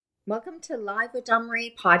Welcome to Live with Dawn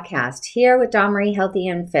Marie podcast, here with Dawn Marie Healthy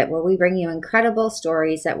and Fit, where we bring you incredible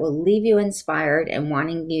stories that will leave you inspired and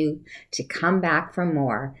wanting you to come back for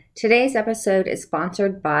more. Today's episode is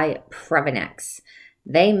sponsored by Previnex.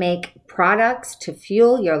 They make products to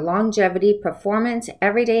fuel your longevity, performance,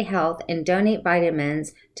 everyday health, and donate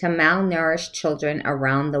vitamins to malnourished children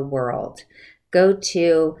around the world. Go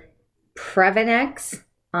to Previnex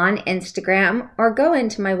on Instagram or go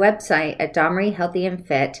into my website at Dawn Marie Healthy and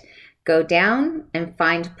Fit. Go down and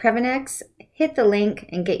find Previnex, hit the link,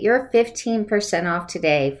 and get your 15% off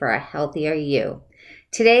today for a healthier you.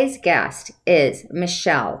 Today's guest is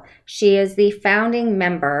Michelle. She is the founding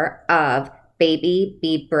member of Baby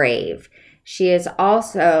Be Brave. She is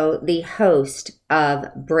also the host of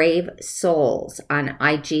Brave Souls on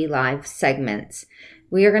IG Live segments.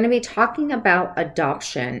 We are going to be talking about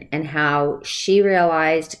adoption and how she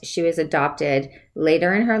realized she was adopted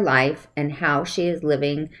later in her life and how she is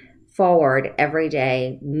living forward every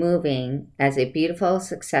day, moving as a beautiful,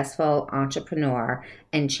 successful entrepreneur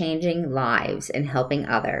and changing lives and helping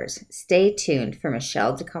others. Stay tuned for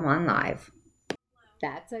Michelle to come on live.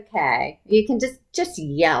 That's okay. You can just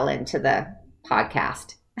yell into the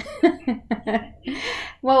podcast.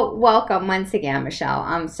 Well, welcome once again, Michelle.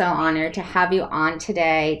 I'm so honored to have you on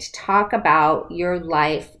today to talk about your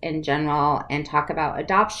life in general and talk about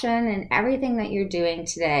adoption and everything that you're doing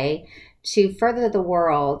today to further the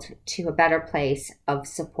world to a better place of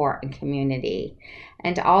support and community.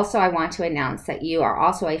 And also, I want to announce that you are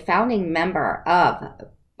also a founding member of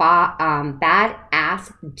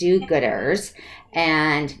Badass Do-Gooders,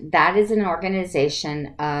 and that is an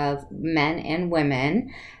organization of men and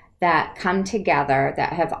women that come together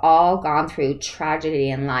that have all gone through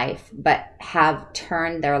tragedy in life but have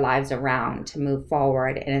turned their lives around to move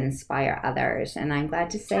forward and inspire others. And I'm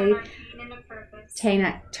glad to say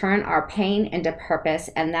turn our pain into purpose,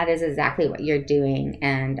 and that is exactly what you're doing.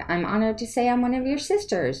 And I'm honored to say I'm one of your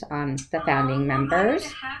sisters on the founding members. I'm honored to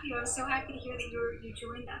have you. I was so happy to hear that you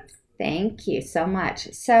joined us. Thank you so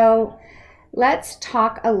much. So let's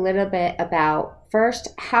talk a little bit about, first,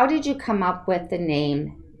 how did you come up with the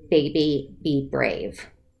name Baby Be Brave?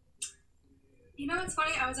 You know, it's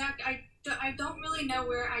funny. I don't really know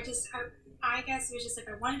where. I guess it was just like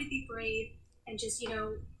I wanted to be brave and just,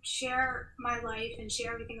 share my life and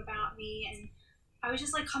share everything about me. And I was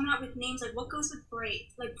just like coming up with names like what goes with brave.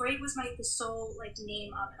 Like brave was the sole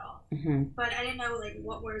name of it all. Mm-hmm. But I didn't know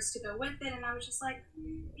what words to go with it, and I was just like,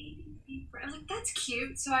 Baby Be Brave. I was like, that's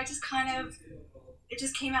cute. So I just it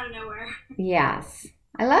just came out of nowhere. Yes.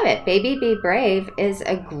 I love it. Baby Be Brave is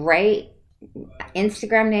a great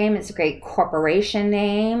Instagram name. It's a great corporation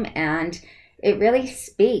name, and it really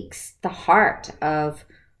speaks the heart of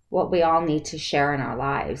what we all need to share in our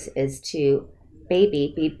lives is to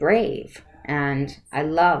baby be brave. And I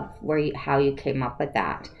love how you came up with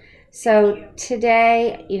that. So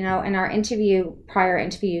today, in our prior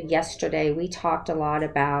interview yesterday, we talked a lot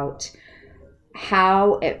about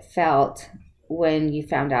how it felt when you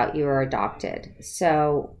found out you were adopted.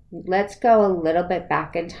 So let's go a little bit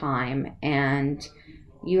back in time. And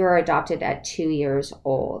you were adopted at 2 years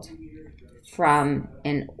old from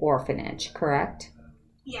an orphanage, correct?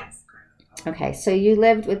 Yes, correct. Okay, so you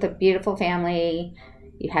lived with a beautiful family.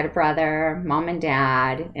 You had a brother, mom and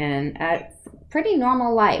dad, and a pretty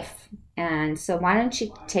normal life. And so why don't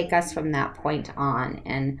you take us from that point on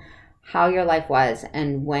and how your life was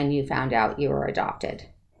and when you found out you were adopted?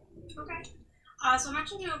 Okay. So I'm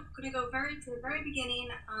actually going to go to the very beginning.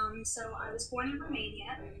 So I was born in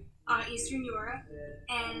Romania, Eastern Europe,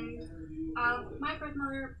 and my birth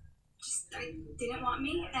mother just didn't want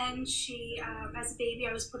me, and she, as a baby,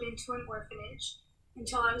 I was put into an orphanage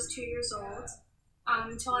until I was 2 years old,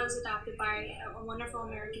 until I was adopted by a wonderful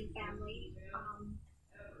American family.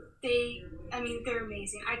 They're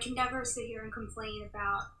amazing. I can never sit here and complain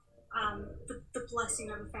about the blessing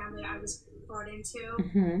of the family I was brought into.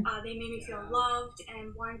 Mm-hmm. They made me feel loved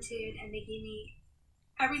and wanted, and they gave me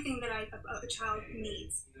everything that a child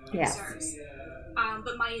needs and deserves.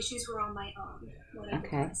 But my issues were on my own, what I did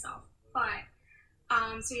for myself. But,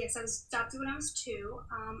 so yes, I was adopted when I was 2.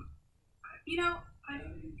 I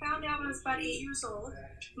found out when I was about 8 years old.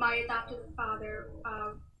 My adopted father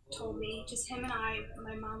told me, just him and I,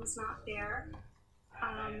 my mom was not there.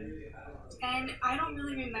 And I don't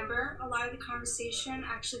really remember a lot of the conversation,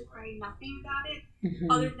 actually probably nothing about it,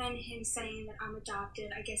 other than him saying that I'm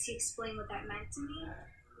adopted. I guess he explained what that meant to me.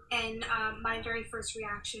 And my very first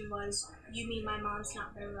reaction was, you mean my mom's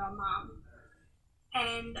not my real mom?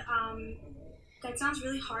 And that sounds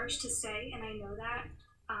really harsh to say, and I know that.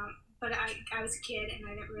 But I was a kid, and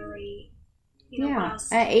I didn't really What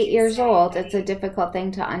else at 8 years old, it's a difficult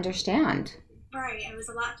thing to understand. Right. It was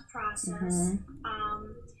a lot to process.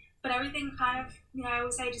 But everything kind of, I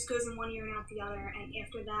always say it just goes in one ear and out the other. And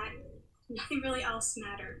after that, nothing really else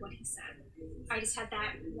mattered what he said. I just had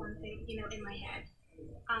that one thing, in my head.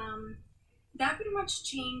 That pretty much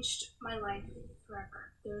changed my life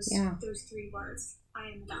forever. Those 3 words. I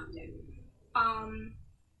am adopted.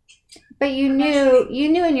 But you knew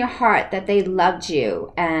in your heart that they loved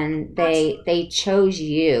you and they chose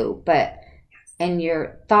you. But in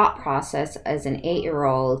your thought process as an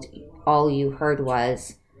 8-year-old, all you heard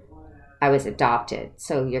was, I was adopted.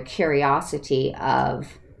 So your curiosity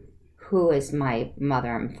of who is my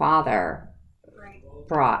mother and father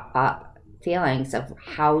brought up feelings of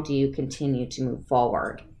how do you continue to move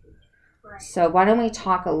forward. So why don't we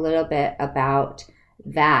talk a little bit about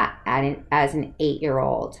that as an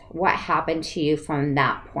 8-year-old? What happened to you from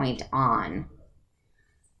that point on?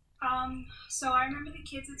 So I remember the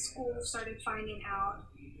kids at school started finding out,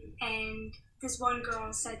 and this one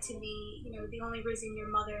girl said to me, the only reason your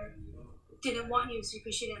mother didn't want you is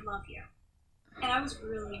because she didn't love you. And I was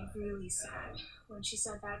really, really sad when she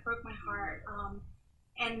said that. It broke my heart.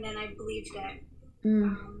 And then I believed it.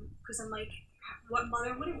 Because I'm like, what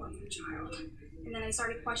mother wouldn't want their child? And then I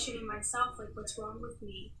started questioning myself, like, what's wrong with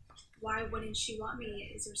me? Why wouldn't she want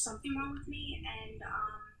me? Is there something wrong with me?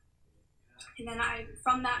 And then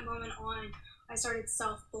from that moment on, I started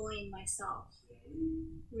self-bullying myself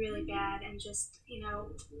really bad, and just,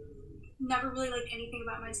 never really liked anything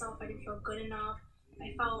about myself. I didn't feel good enough.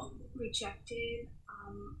 I felt rejected.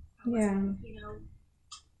 I wasn't,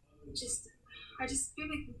 I just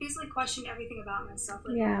basically questioned everything about myself,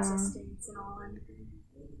 like my existence and all.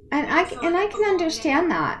 And I can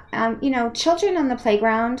understand that. Children on the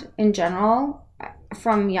playground in general,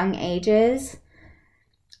 from young ages,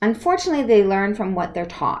 unfortunately, they learn from what they're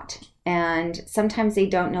taught. And sometimes they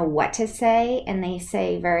don't know what to say, and they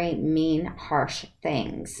say very mean, harsh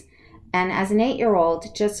things. And as an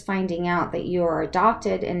 8-year-old, just finding out that you are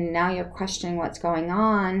adopted and now you're questioning what's going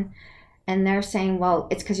on, and they're saying, well,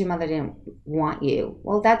 it's because your mother didn't want you.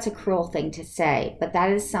 Well, that's a cruel thing to say, but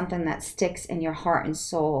that is something that sticks in your heart and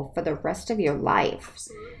soul for the rest of your life.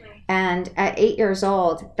 Absolutely. And at 8 years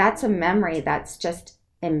old, that's a memory that's just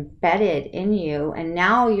embedded in you. And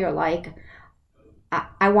now you're like,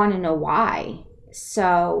 I want to know why.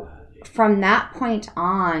 So from that point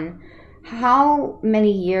on, how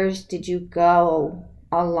many years did you go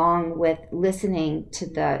along with listening to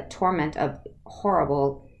the torment of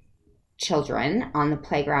horrible children on the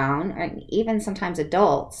playground, and even sometimes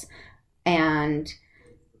adults, and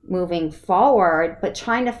moving forward, but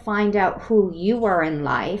trying to find out who you were in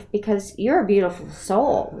life, because you're a beautiful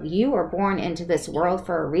soul. You were born into this world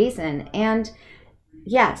for a reason. And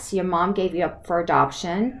yes, your mom gave you up for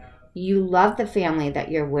adoption. You love the family that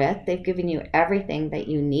you're with. They've given you everything that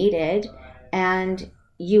you needed, and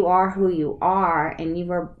you are who you are, and you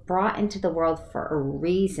were brought into the world for a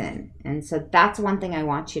reason. And so that's one thing I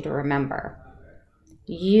want you to remember.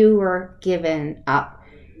 You were given up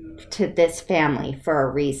to this family for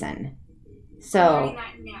a reason. So I'm learning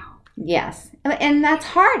that now. Yes. And that's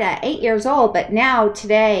hard at 8 years old, but now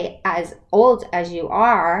today, as old as you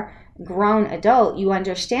are, grown adult, you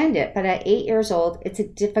understand it. But at 8 years old, it's a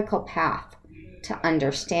difficult path to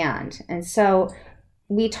understand. And so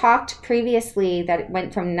we talked previously that it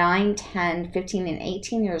went from 9, 10, 15, and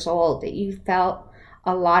 18 years old that you felt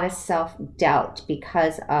a lot of self-doubt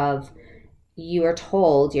because of you were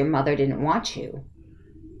told your mother didn't want you.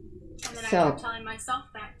 And then I kept telling myself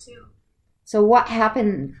that too. So what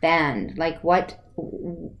happened then? Like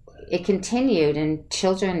it continued, and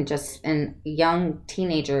children and young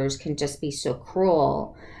teenagers can just be so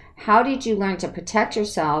cruel. How did you learn to protect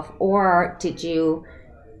yourself, or did you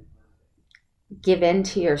give in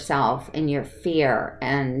to yourself in your fear?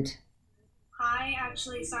 And I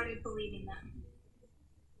actually started believing them.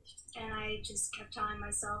 And I just kept telling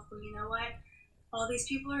myself, well, you know what? All these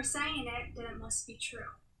people are saying it, then it must be true.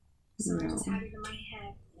 So I just had it in my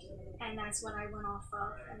head. And that's what I went off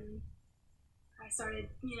of. And I started,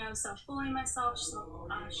 self-bullying myself,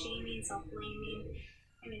 self-shaming, self-blaming.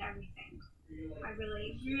 I mean, everything. I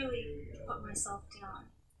really, really put myself down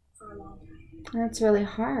for a long time. That's really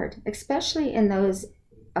hard, especially in those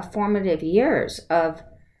formative years of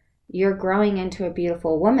you're growing into a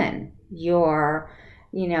beautiful woman. You're,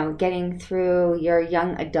 getting through your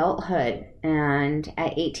young adulthood. And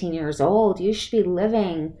at 18 years old, you should be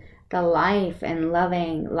living the life and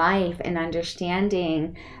loving life and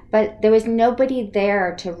understanding. But there was nobody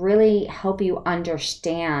there to really help you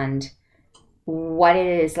understand what it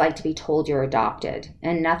is like to be told you're adopted.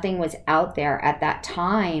 And nothing was out there at that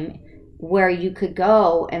time where you could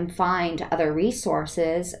go and find other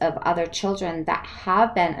resources of other children that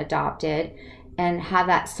have been adopted and have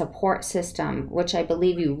that support system, which I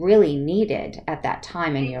believe you really needed at that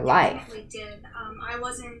time in your life. I definitely did. I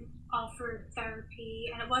wasn't offered therapy,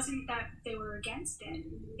 and it wasn't that they were against it.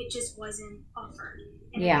 It just wasn't offered.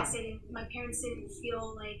 And yeah. My parents didn't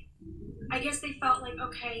feel like, I guess they felt like,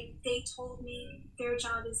 okay, they told me their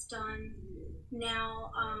job is done.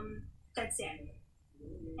 Now, that's it.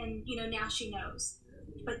 And, now she knows.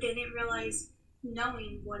 But they didn't realize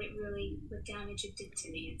knowing what damage it did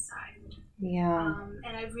to me inside. Yeah.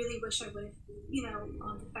 And I really wish I would have,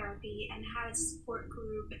 gone to therapy and had a support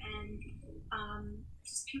group and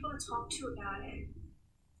just people to talk to about it.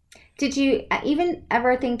 Did you even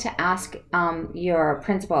ever think to ask your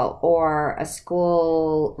principal or a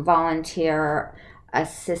school volunteer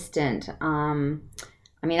assistant?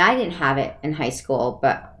 I mean, I didn't have it in high school,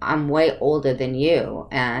 but I'm way older than you.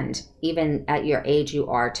 And even at your age you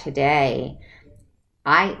are today,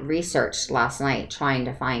 I researched last night trying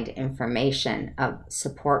to find information of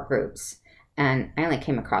support groups, and I only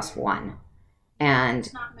came across one.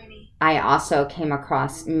 And not many. I also came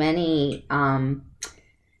across many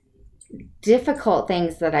difficult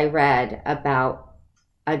things that I read about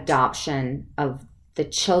adoption of the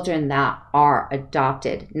children that are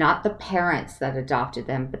adopted, not the parents that adopted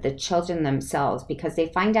them, but the children themselves, because they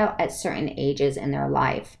find out at certain ages in their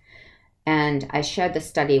life. And I shared the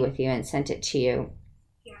study with you and sent it to you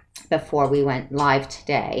before we went live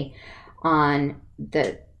today on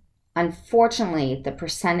unfortunately, the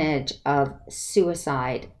percentage of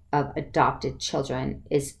suicide of adopted children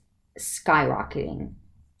is skyrocketing.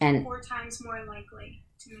 And 4 times more likely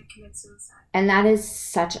to commit suicide. And that is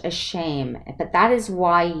such a shame. But that is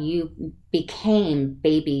why you became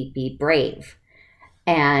Baby Be Brave.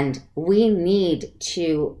 And we need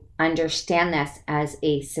to understand this as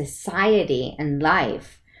a society and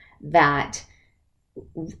life, that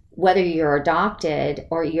whether you're adopted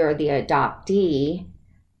or you're the adoptee,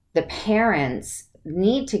 the parents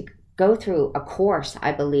need to go through a course,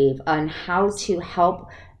 I believe, on how to help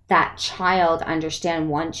that child understand.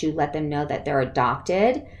 Once you let them know that they're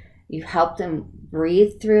adopted, you help them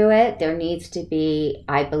breathe through it. There needs to be,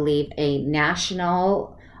 I believe, a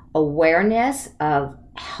national awareness of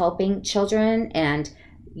helping children, and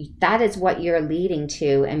that is what you're leading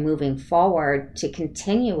to and moving forward to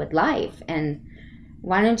continue with life. And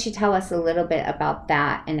why don't you tell us a little bit about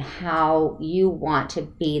that and how you want to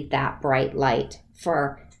be that bright light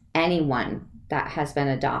for anyone that has been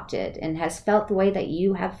adopted and has felt the way that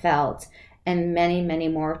you have felt, and many, many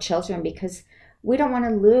more children, because we don't want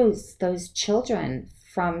to lose those children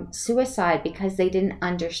from suicide because they didn't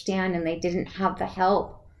understand and they didn't have the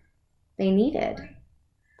help they needed.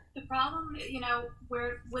 The problem,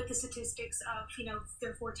 where with the statistics of,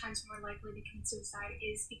 they're 4 times more likely to commit suicide,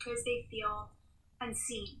 is because they feel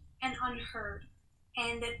unseen and unheard,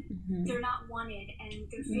 and that they're not wanted, and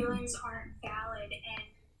their feelings aren't valid. And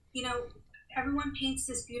everyone paints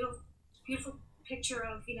this beautiful picture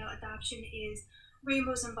of adoption is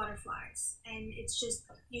rainbows and butterflies, and it's just,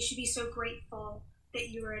 you should be so grateful that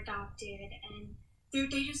you were adopted. And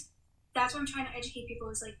that's what I'm trying to educate people,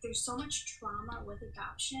 is like, there's so much trauma with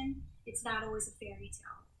adoption. It's not always a fairy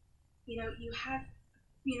tale. You have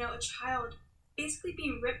a child basically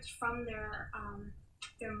being ripped from their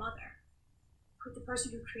mother, the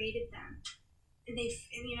person who created them, and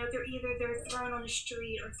they're thrown on the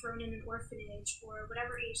street or thrown in an orphanage, or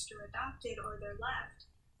whatever age they're adopted or they're left.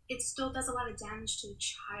 It still does a lot of damage to the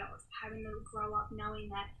child, having them grow up knowing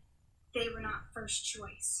that they were not first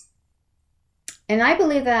choice. And I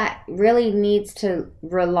believe that really needs to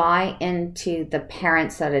rely into the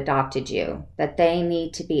parents that adopted you, that they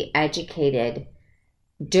need to be educated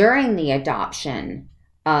during the adoption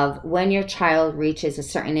of when your child reaches a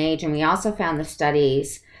certain age. And we also found the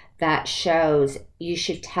studies that shows you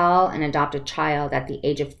should tell an adopted child at the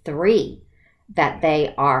age of 3 that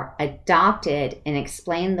they are adopted, and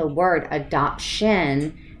explain the word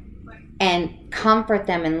adoption and comfort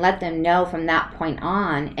them and let them know from that point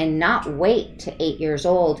on, and not wait to 8 years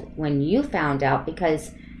old when you found out,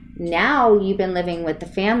 because now you've been living with the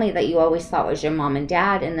family that you always thought was your mom and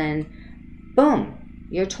dad, and then boom,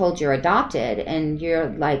 you're told you're adopted, and you're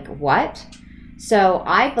like, what? So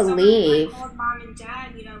I believe... I called mom and dad,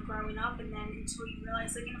 growing up, and then until you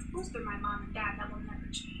realize, and of course they're my mom and dad, that will never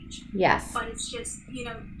change. Yes. But it's just,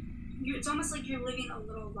 it's almost like you're living a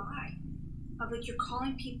little lie. Of like, you're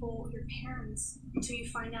calling people your parents until you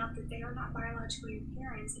find out that they are not biologically your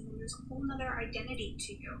parents, and then there's a whole other identity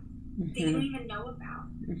to you that you don't even know about.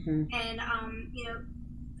 And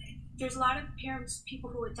there's a lot of people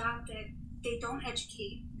who adopt, that they don't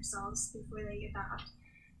educate themselves before they adopt,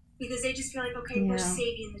 because they just feel like, okay, we're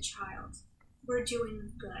saving the child, we're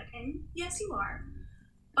doing good, and yes, you are.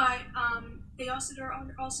 But there are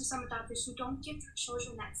also some adopters who don't give their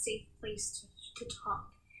children that safe place to talk,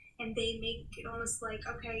 and they make it almost like,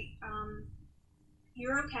 okay,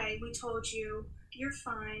 you're okay, we told you, you're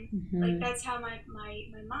fine. Like, that's how my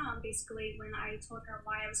mom, basically, when I told her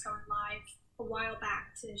why I was going live a while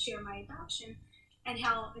back to share my adoption and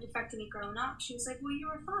how it affected me growing up, she was like, well, you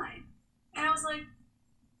were fine. And I was like,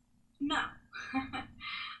 no.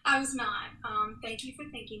 I was not. Thank you for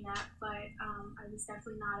thinking that, but I was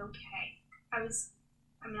definitely not okay.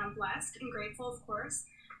 I'm blessed and grateful, of course,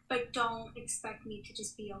 but don't expect me to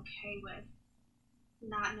just be okay with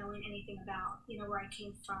not knowing anything about, where I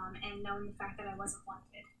came from and knowing the fact that I wasn't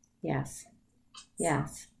wanted. Yes.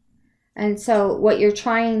 Yes. And so what you're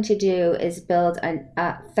trying to do is build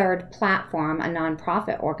a third platform, a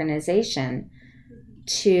nonprofit organization,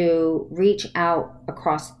 to reach out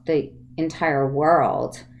across the entire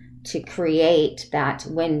world to create that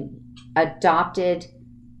when adopted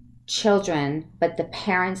children, but the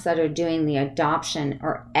parents that are doing the adoption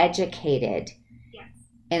are educated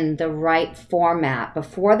in the right format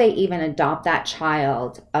before they even adopt that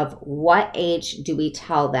child, of what age do we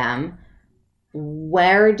tell them,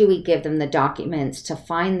 where do we give them the documents to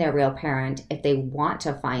find their real parent if they want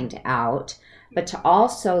to find out, but to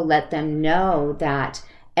also let them know that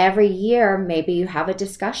every year maybe you have a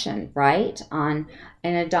discussion, right, on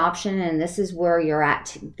an adoption, and this is where you're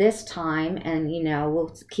at this time, and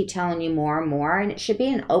we'll keep telling you more and more, and it should be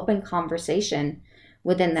an open conversation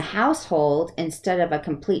within the household instead of a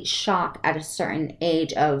complete shock at a certain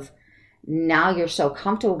age of, now you're so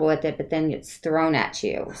comfortable with it, but then it's thrown at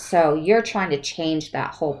you. So you're trying to change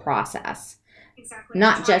that whole process. Exactly.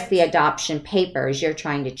 Not just the adoption papers. You're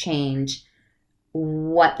trying to change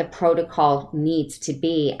what the protocol needs to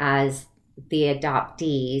be as the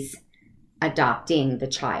adoptees adopting the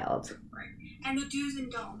child. Right. And the do's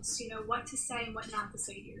and don'ts, what to say and what not to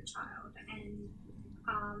say to your child. And,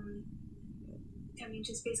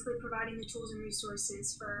 just basically providing the tools and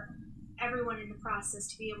resources for everyone in the process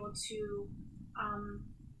to be able to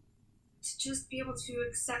just be able to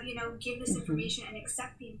accept, give this information and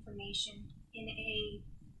accept the information in a,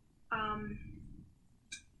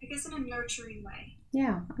 I guess, in a nurturing way.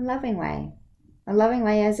 Yeah, a loving way. A loving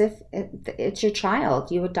way, as if it's your child.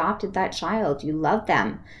 You adopted that child. You love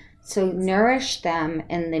them. So nourish them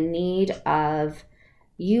in the need of,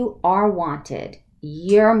 you are wanted.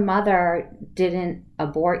 Your mother didn't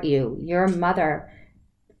abort you. Your mother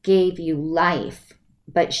gave you life,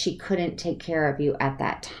 but she couldn't take care of you at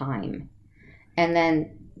that time. And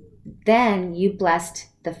then you blessed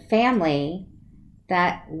the family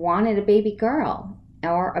that wanted a baby girl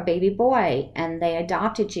or a baby boy, and they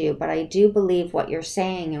adopted you. But I do believe what you're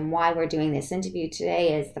saying, and why we're doing this interview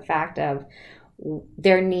today, is the fact of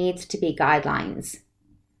there needs to be guidelines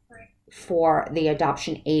for the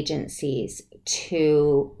adoption agencies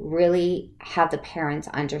to really have the parents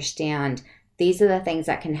understand these are the things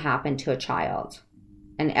that can happen to a child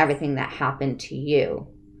and everything that happened to you.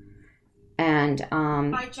 And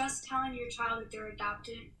by just telling your child that they're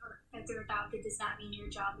adopted does not mean your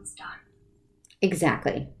job is done.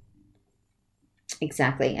 Exactly.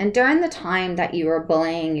 And during the time that you were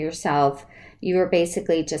bullying yourself, you were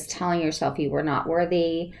basically just telling yourself you were not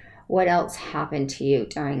worthy. What else happened to you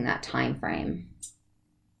during that time frame?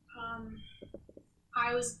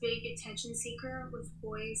 I was a big attention seeker with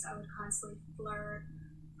boys. I would constantly flirt.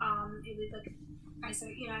 It was like I said,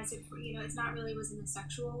 it's not really was in a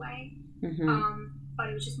sexual way, but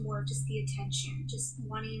it was just more of just the attention, just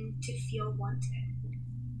wanting to feel wanted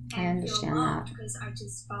and feel loved, because I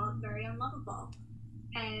just felt very unlovable.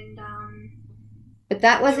 And but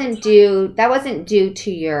that wasn't due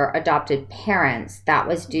to your adopted parents. That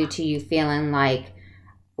was due to you feeling like,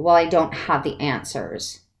 well, I don't have the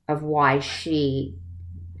answers of why she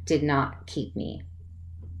did not keep me.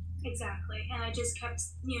 Exactly. And I just kept,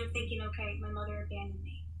 thinking, okay, my mother abandoned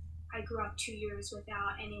me. I grew up 2 years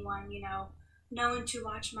without anyone, knowing to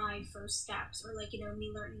watch my first steps, or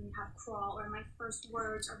me learning how to crawl, or my first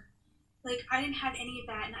words, or I didn't have any of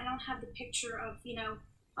that. And I don't have the picture of,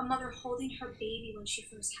 a mother holding her baby when she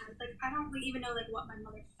first had it. I don't even know what my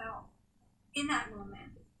mother felt in that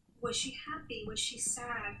moment. Was she happy? Was she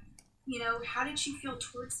sad? How did she feel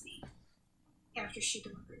towards me after she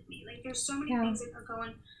delivered me? There's so many things that are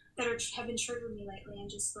going, have been triggering me lately, and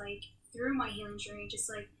just through my healing journey, just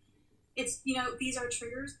it's, these are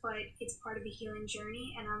triggers, but it's part of the healing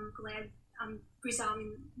journey, and I'm glad I'm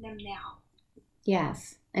resolving them now.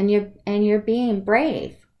 Yes. And you're being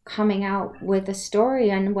brave. coming out with a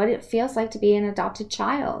story on what it feels like to be an adopted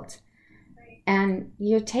child. Right. And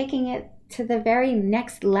you're taking it to the very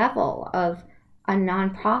next level of a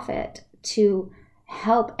nonprofit to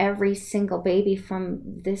help every single baby from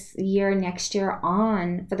this year, next year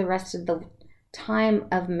on, for the rest of the time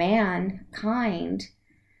of mankind,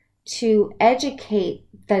 to educate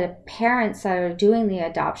the parents that are doing the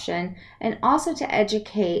adoption, and also to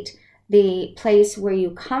educate the place where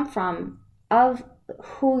you come from of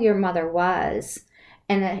who your mother was,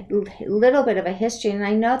 and a little bit of a history. And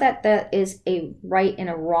I know that that is a right and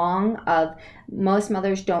a wrong of most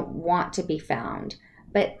mothers don't want to be found,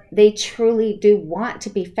 but they truly do want to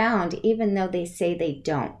be found, even though they say they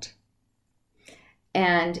don't.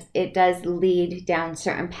 And it does lead down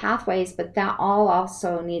certain pathways, but that all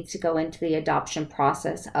also needs to go into the adoption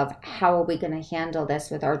process of how are we going to handle this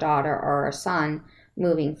with our daughter or our son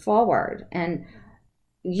moving forward. And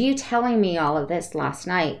you telling me all of this last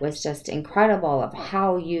night was just incredible, of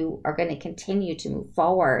how you are going to continue to move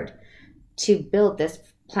forward to build this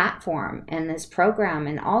platform and this program.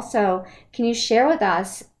 And also, can you share with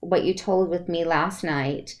us what you told with me last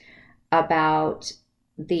night about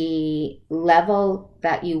the level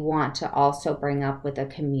that you want to also bring up with a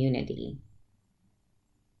community?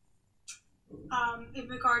 In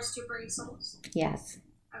regards to Brave Souls? Yes.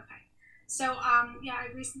 Okay. So, I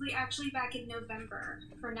recently, actually back in November,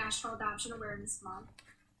 for National Adoption Awareness Month,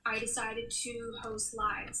 I decided to host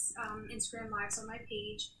lives, Instagram lives on my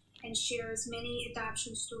page, and share as many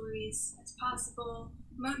adoption stories as possible,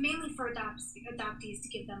 mainly for adoptees, to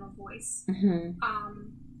give them a voice. Mm-hmm.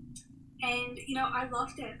 And, I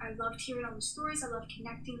loved it. I loved hearing all the stories. I loved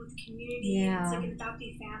connecting with the community. Yeah. It's like an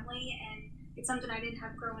adoptee family, and it's something I didn't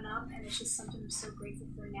have growing up, and it's just something I'm so grateful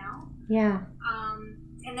for now. Yeah.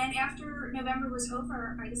 And then after November was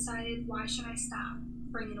over, I decided, why should I stop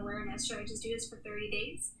bringing awareness? Should I just do this for 30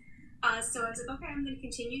 days? So I was like, okay, I'm going to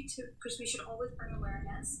continue to, because we should always bring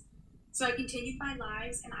awareness. So I continued my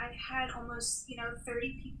lives, and I've had almost,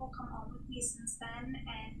 30 people come on with me since then,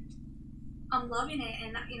 and I'm loving it.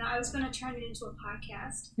 And, I was going to turn it into a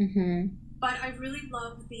podcast, Mm-hmm. but I really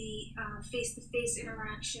love the face-to-face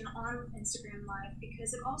interaction on Instagram Live,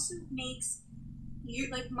 because it also makes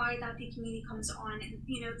you, like, my adoptee community comes on, and,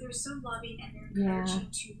 they're so loving, and they're encouraging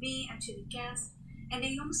to me and to the guests, and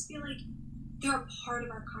they almost feel like they're a part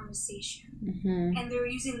of our conversation. Mm-hmm. And they're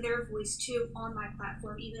using their voice too on my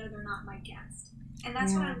platform, even though they're not my guest. And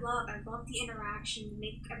that's what I love. I love the interaction.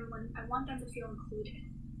 I want them to feel included.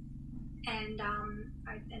 And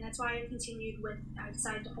that's why I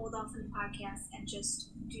decided to hold off on the podcast and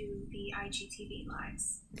just do the IGTV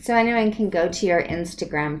lives. So anyone can go to your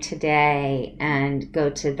Instagram today and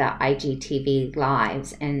go to the IGTV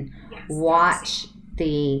lives and watch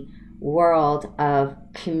the world of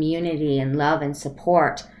community and love and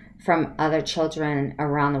support from other children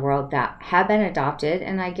around the world that have been adopted.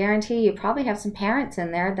 And I guarantee you probably have some parents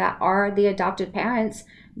in there that are the adopted parents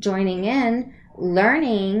joining in,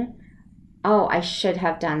 learning, oh, I should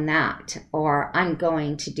have done that, or I'm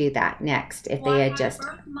going to do that next. If they had just...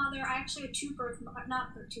 I actually had two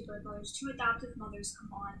adoptive mothers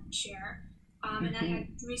come on and share. And I had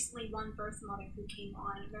recently one birth mother who came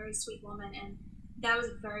on, a very sweet woman, and that was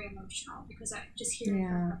very emotional, because I just hear from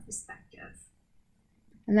her perspective.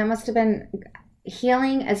 And that must have been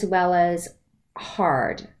healing as well as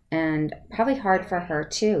hard, and probably hard for her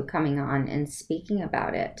too, coming on and speaking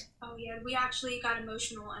about it. Oh yeah, we actually got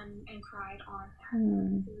emotional and cried on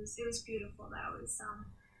that. It was beautiful. That was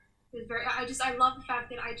it was very. I love the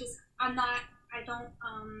fact that I don't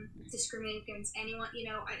discriminate against anyone.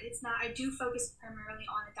 It's not. I do focus primarily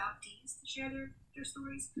on adoptees to share their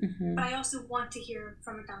stories, but I also want to hear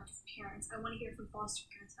from adoptive parents. I want to hear from foster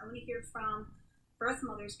parents. I want to hear from birth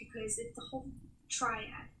mothers, because it's the whole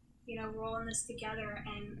triad. We're all in this together,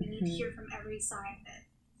 and we need to hear from every side of it.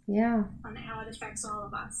 Yeah. On how it affects all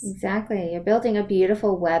of us. Exactly. You're building a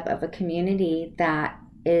beautiful web of a community that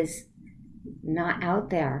is not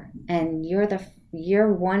out there, and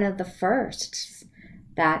you're one of the first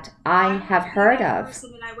that I have heard of.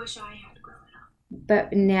 Person that I wish I had growing up.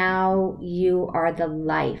 But now you are the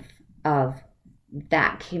life of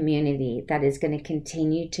that community that is going to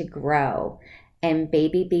continue to grow. And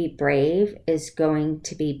Baby Be Brave is going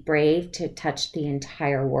to be brave to touch the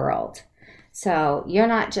entire world. So you're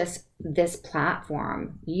not just this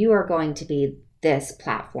platform. You are going to be this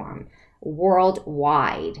platform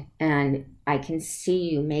worldwide. And I can see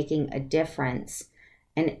you making a difference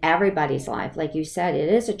in everybody's life. Like you said,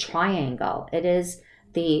 it is a triangle. It is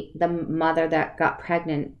the mother that got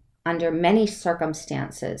pregnant under many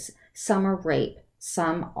circumstances. Some are rape,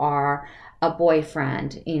 Some are a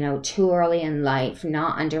boyfriend, too early in life,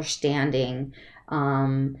 not understanding,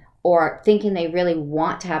 or thinking they really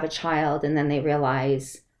want to have a child, and then they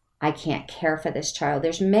realize, I can't care for this child.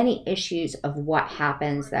 There's many issues of what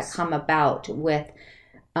happens that come about with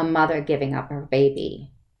a mother giving up her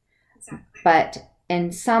baby. Exactly. But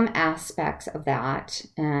in some aspects of that,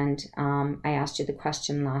 and I asked you the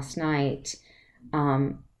question last night,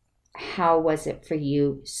 how was it for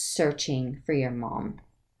you searching for your mom?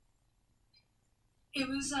 It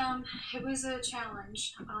was a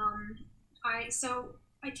challenge. I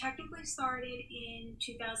technically started in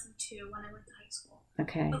 2002 when I went to high school.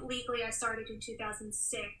 Okay. But legally, I started in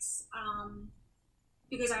 2006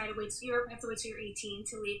 because I had to wait. You have to wait till you're 18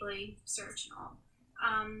 to legally search and all.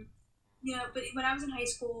 But when I was in high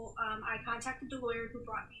school, I contacted the lawyer who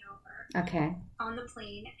brought me over. Okay. On the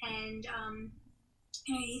plane, and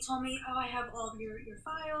he told me, "Oh, I have all of your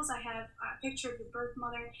files. I have a picture of your birth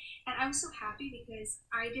mother," and I was so happy because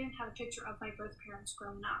I didn't have a picture of my birth parents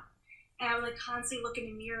growing up, and I would constantly look in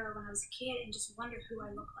the mirror when I was a kid and just wonder who I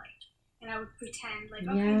look like, and I would pretend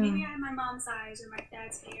okay, maybe I have my mom's eyes or my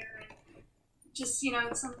dad's hair, and just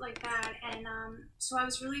something like that, and so I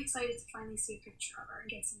was really excited to finally see a picture of her and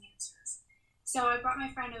get some answers. So I brought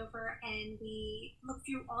my friend over and we looked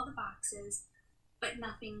through all the boxes, but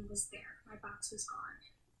nothing was there. My box was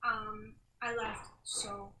gone. I left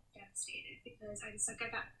so devastated because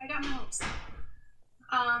I got my hopes up.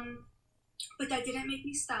 But that didn't make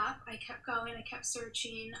me stop. I kept going. I kept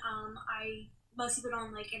searching. I must have been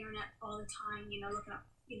on internet all the time, looking up,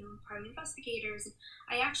 private investigators.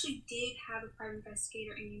 I actually did have a private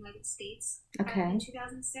investigator in the United States in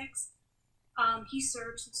 2006. He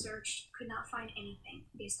searched and searched, could not find anything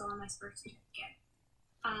based on my birth certificate.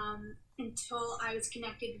 Until I was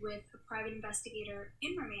connected with a private investigator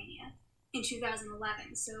in Romania in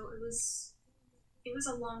 2011. So it was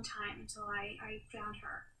a long time until I found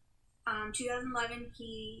her. 2011,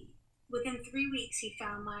 within 3 weeks, he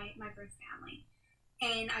found my birth family.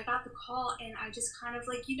 And I got the call, and I just kind of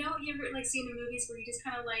you ever see in the movies where you just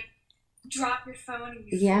kind of drop your phone and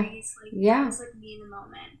you freeze. That was me in the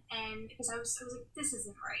moment. And because I was like, this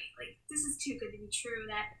isn't right. This is too good to be true.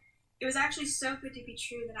 That it was actually so good to be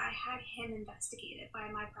true that I had him investigated by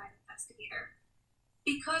my private investigator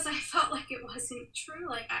because I felt like it wasn't true.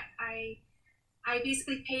 I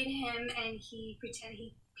basically paid him, and he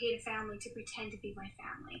paid a family to pretend to be my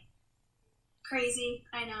family. Crazy,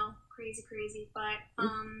 I know, crazy, but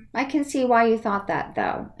I can see why you thought that,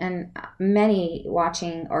 though, and many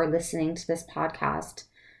watching or listening to this podcast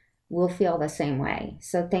will feel the same way.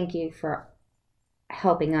 So thank you for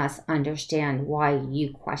helping us understand why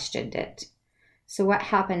you questioned it. So what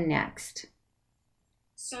happened next?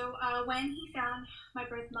 So when he found my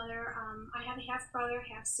birth mother, I have a half brother,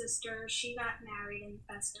 half sister. She got married, and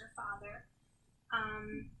that's their father.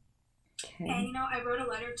 Okay. And I wrote a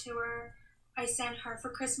letter to her. I sent her for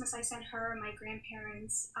Christmas. I sent her and my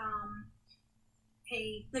grandparents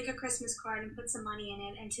a Christmas card and put some money in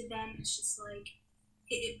it. And to them, it's just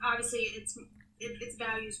obviously its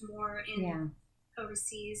values more in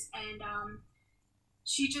overseas. And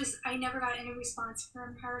I never got any response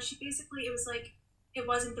from her. She basically, it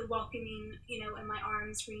wasn't the welcoming, in my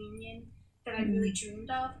arms reunion that I really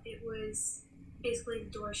dreamed of. It was basically the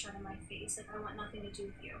door shut in my face. I want nothing to do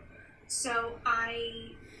with you. So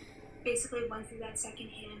I basically went through that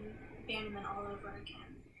secondhand abandonment all over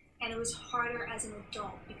again. And it was harder as an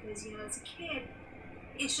adult because, as a kid,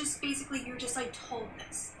 it's just basically you're just told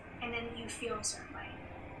this, and then you feel a certain way.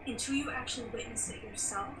 Until you actually witness it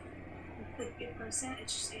yourself, in person,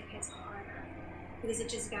 it gets harder because it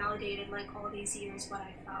just validated all these years what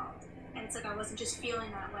I felt. And it's I wasn't just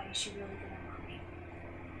feeling that way, she really didn't want me.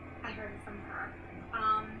 I heard it from her.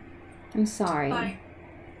 I'm sorry. But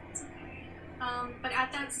it's okay. But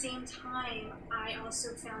at that same time, I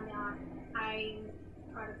also found out I'm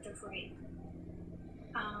product of rape.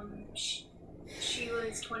 She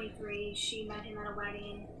was 23. She met him at a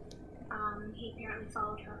wedding. He apparently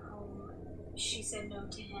followed her home. She said no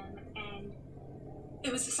to him, and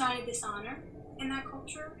it was a sign of dishonor in that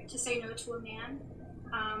culture to say no to a man.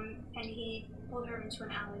 And he pulled her into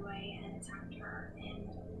an alleyway and attacked her.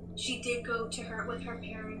 And she did go to her with her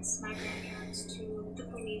parents, my grandparents, to the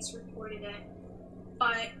police, reported it,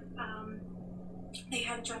 but they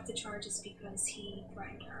had to drop the charges because he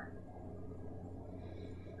threatened her.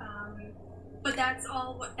 But that's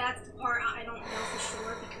the part I don't know for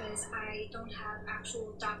sure because I don't have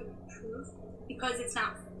actual document proof because it's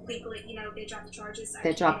not legally, they dropped the charges.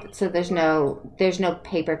 So there's no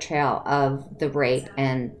paper trail of the rape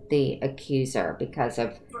and the accuser because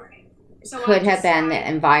of. Right. could have been the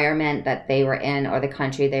environment that they were in or the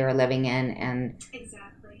country they were living in, and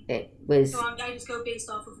exactly it was. So I just go based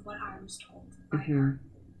off of what I was told by her.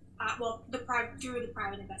 Well, through the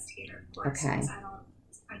private investigator, of course. Okay.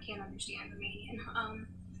 I can't understand Romanian.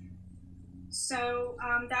 So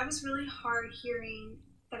that was really hard hearing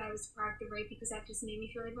that I was deprived of rape, because that just made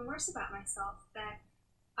me feel even worse about myself. That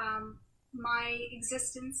my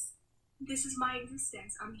existence, this is my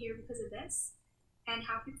existence. I'm here because of this, and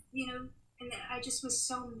how could And I just was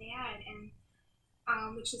so mad, and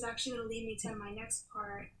which is actually going to lead me to my next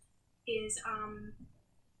part. Is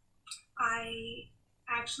I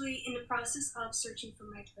actually, in the process of searching for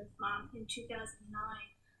my birth mom in 2009,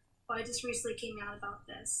 I just recently came out about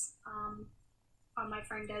this on my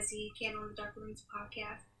friend Desi Candle in the Dark Rooms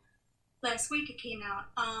podcast. Last week it came out.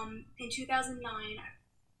 In 2009,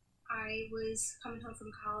 I was coming home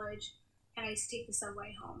from college, and I used to take the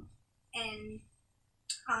subway home. And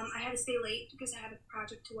I had to stay late because I had a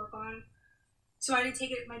project to work on. So I didn't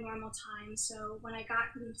take it at my normal time. So when I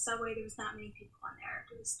got in the subway, there was not many people on there.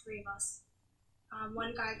 There was 3 of us.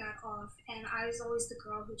 One guy got off, and I was always the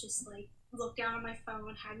girl who just looked down on my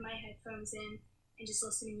phone, had my headphones in, and just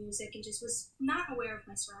listened to music, and just was not aware of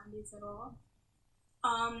my surroundings at all.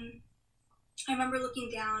 I remember looking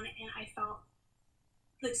down, and I felt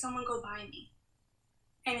like someone go by me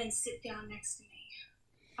and then sit down next to me.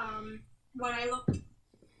 When I looked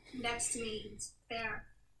next to me, he was there.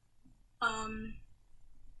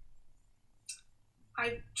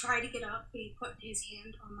 I tried to get up, but he put his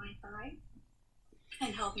hand on my thigh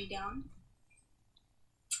and held me down.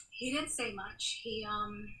 He didn't say much. He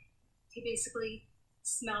basically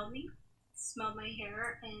smelled me, smelled my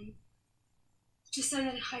hair, and just said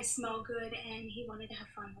that I smell good, and he wanted to have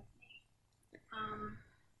fun with me.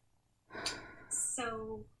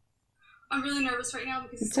 So I'm really nervous right now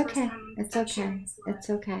because it's the first time I'm sharing this live. It's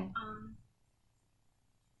okay.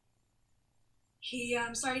 He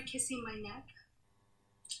started kissing my neck,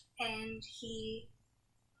 and he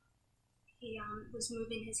was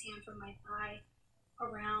moving his hand from my thigh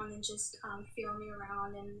around and just feeling me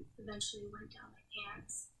around, and eventually went down my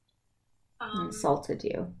pants. Insulted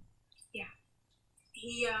you. Yeah.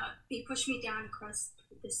 He pushed me down across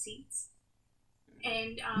the seats.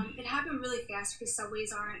 And it happened really fast because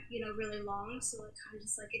subways aren't, really long. So it kind of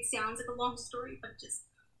just it sounds like a long story, but it just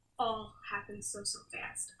all happened so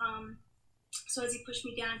fast. So as he pushed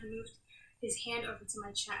me down, he moved his hand over to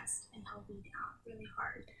my chest and held me down really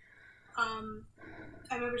hard.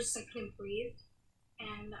 I remember just I couldn't breathe,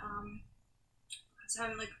 and I was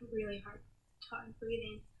having really hard time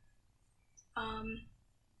breathing.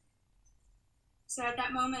 So at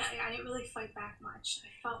that moment, I didn't really fight back much.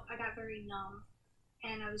 I got very numb,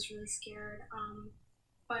 and I was really scared.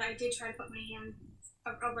 But I did try to put my hand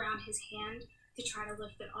around his hand to try to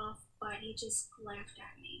lift it off, but he just laughed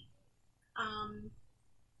at me.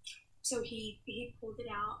 So he pulled it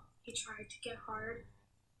out. He tried to get hard,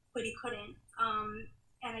 but he couldn't.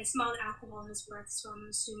 And I smelled alcohol in his breath, so I'm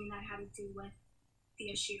assuming that had to do with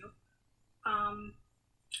the issue.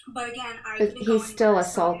 But again, he's still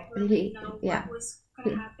assaulted. I didn't know what was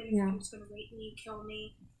going to happen. If he was going to rape me, kill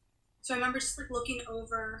me. So I remember just looking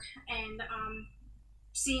over and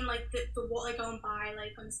seeing the wall going by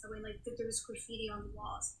on the subway, there was graffiti on the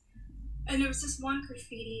walls. And there was this one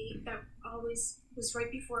graffiti that always was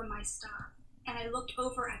right before my stop. And I looked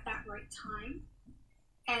over at that right time.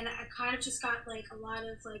 And I kind of just got a lot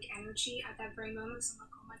of energy at that very moment. So I'm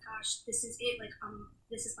like, oh my gosh, this is it.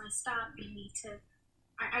 This is my stop.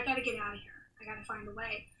 I gotta get out of here. I gotta find a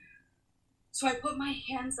way. So I put my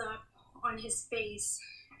hands up on his face,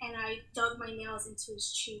 and I dug my nails into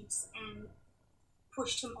his cheeks and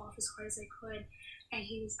pushed him off as hard as I could. And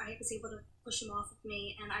I was able to push him off of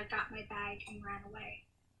me, and I got my bag and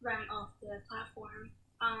ran off the platform.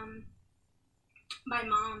 My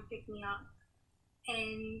mom picked me up,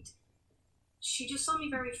 and she just saw me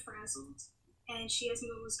very frazzled, and she asked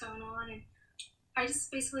me what was going on, and I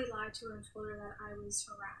just basically lied to her and told her that I was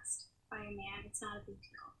harassed by a man. It's not a big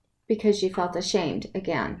deal. Because you felt ashamed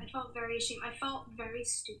again. I felt very ashamed. I felt very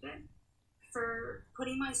stupid for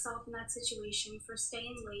putting myself in that situation, for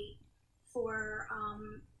staying late, for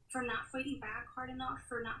not fighting back hard enough,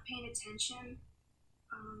 for not paying attention.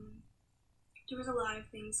 There was a lot of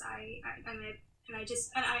things I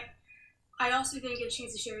also didn't get a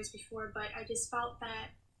chance to share this before, but I just felt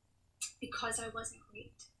that because I wasn't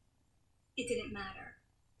raped, it didn't matter.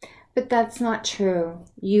 But that's not true.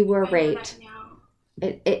 You were raped.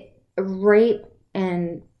 Rape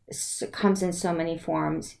comes in so many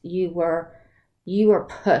forms. You were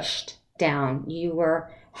pushed down. You were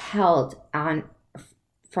held on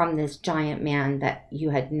from this giant man that you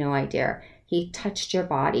had no idea. He touched your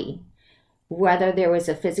body. Whether there was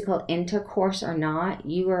a physical intercourse or not,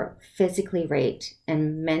 you were physically raped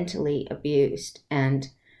and mentally abused. And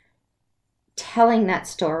telling that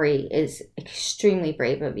story is extremely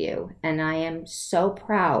brave of you. And I am so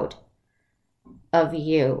proud of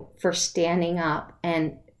you for standing up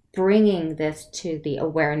and bringing this to the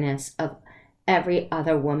awareness of every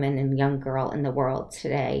other woman and young girl in the world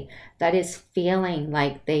today that is feeling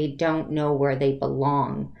like they don't know where they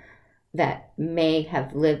belong, that may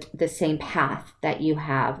have lived the same path that you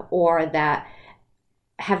have, or that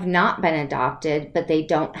have not been adopted, but they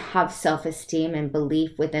don't have self-esteem and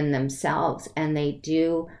belief within themselves, and they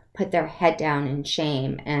do put their head down in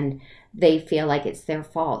shame and they feel like it's their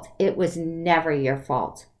fault. It was never your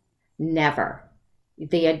fault. Never.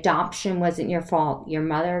 The adoption wasn't your fault. Your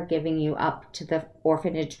mother giving you up to the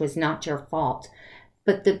orphanage was not your fault.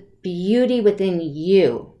 But the beauty within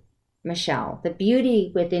you, Michelle, the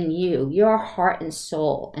beauty within you, your heart and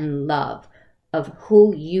soul and love of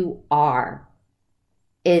who you are,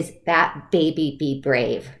 is that baby be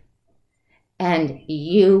brave. And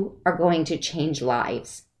you are going to change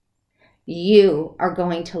lives. You are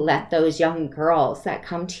going to let those young girls that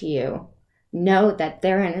come to you know that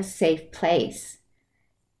they're in a safe place.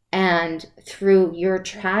 And through your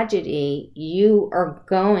tragedy, you are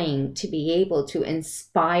going to be able to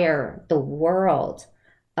inspire the world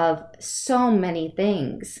of so many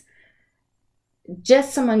things.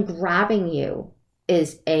 Just someone grabbing you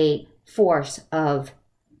is a force of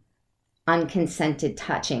unconsented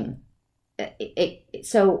touching.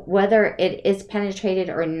 So whether it is penetrated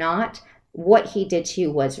or not, what he did to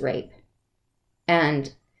you was rape.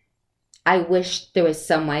 And I wish there was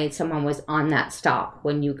some way someone was on that stop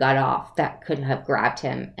when you got off that could have grabbed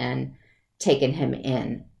him and taken him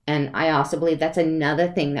in. And I also believe that's another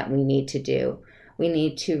thing that we need to do. We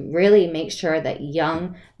need to really make sure that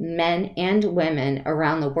young men and women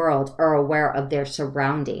around the world are aware of their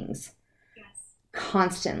surroundings. Yes.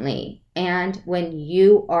 Constantly. And when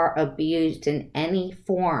you are abused in any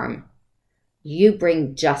form, you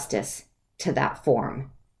bring justice to that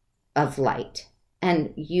form of light.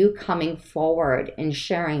 And you coming forward and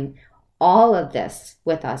sharing all of this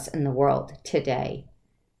with us in the world today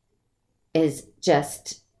is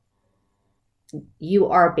just, you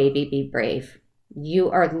are baby be brave.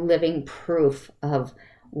 You are living proof of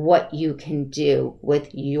what you can do with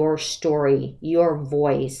your story, your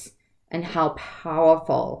voice, and how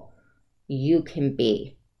powerful you can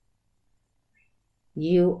be.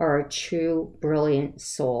 You are a true, brilliant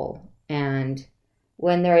soul. And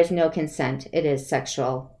when there is no consent, it is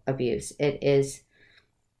sexual abuse. It is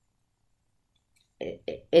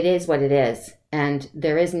what it is. And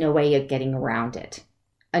there is no way of getting around it.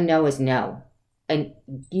 A no is no. And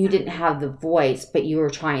you didn't have the voice, but you were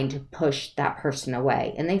trying to push that person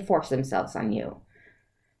away. And they force themselves on you.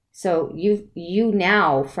 So you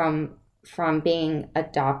now, from being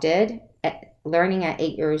adopted, learning at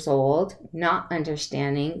 8 years old, not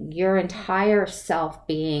understanding, your entire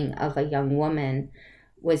self-being of a young woman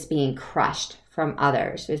was being crushed from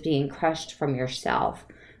others, was being crushed from yourself,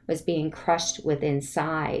 was being crushed within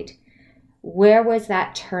inside. Where was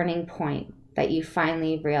that turning point that you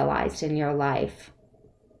finally realized in your life,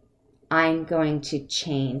 I'm going to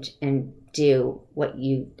change and do what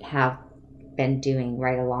you have been doing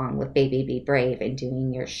right along with Baby Be Brave and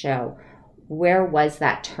doing your show? Where was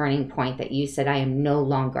that turning point that you said, I am no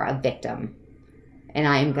longer a victim and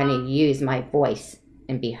I am going to use my voice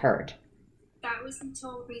and be heard? That was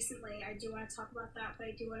until recently. I do want to talk about that, but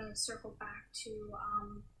I do want to circle back to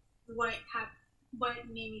what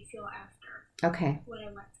made me feel after. Okay. What I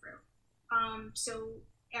went through. So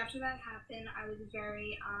after that happened, I was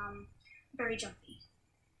very, very jumpy.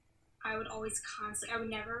 I would always I would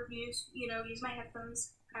never use my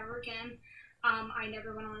headphones ever again. I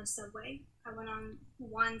never went on a subway. I went on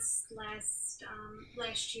once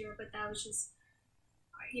last year, but that was just,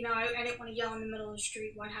 I didn't want to yell in the middle of the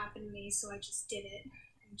street what happened to me, so I just did it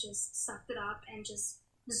and just sucked it up and just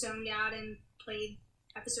zoned out and played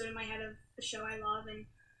episode in my head of the show I love, and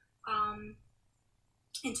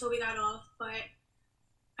until we got off. But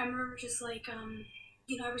I remember just like,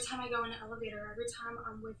 every time I go in an elevator, every time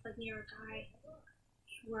I'm with near a guy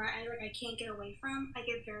where I can't get away from, I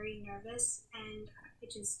get very nervous, and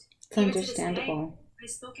it just, it's understandable. I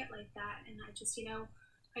still get like that, and I just,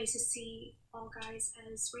 I used to see all guys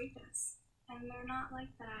as rapists, and they're not like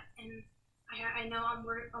that, and I know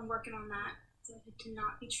I'm working on that to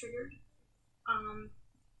not be triggered.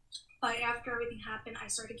 But after everything happened, I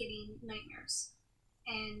started getting nightmares,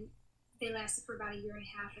 and they lasted for about a year and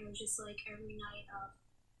a half, and it was just like every night of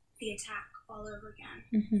the attack all over again.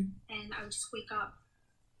 Mm-hmm. And I would just wake up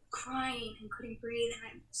crying and couldn't breathe.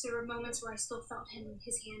 And there were moments where I still felt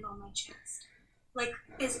his hand on my chest, like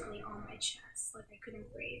physically on my chest, like I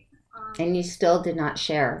couldn't breathe. And you still did not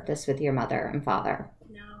share this with your mother and father?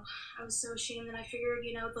 No, I was so ashamed, and I figured,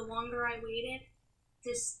 the longer I waited, I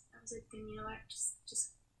was like, then you know what,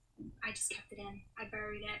 I just kept it in. I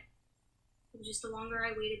buried it. It was just the longer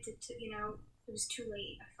I waited to it was too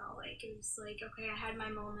late. I felt like it was like, okay, I had my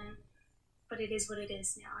moment, but it is what it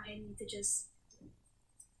is now. I need to just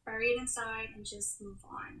bury it inside and just move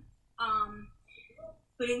on.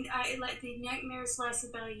 But the nightmares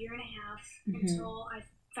lasted about a year and a half until I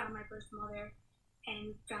found my birth mother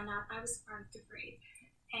and found out I was the product of rape.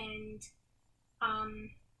 And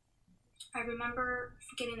I remember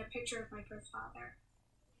getting a picture of my birth father,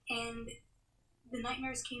 and the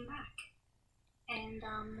nightmares came back, and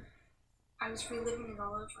I was reliving it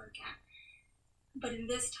all over again. But in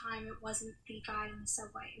this time, it wasn't the guy on the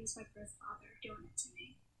subway; it was my birth father doing it to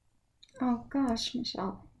me. Oh gosh,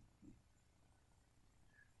 Michelle.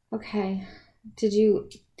 Okay. Did you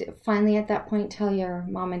finally at that point tell your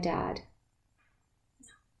mom and dad?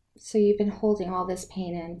 No. So you've been holding all this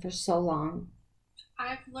pain in for so long.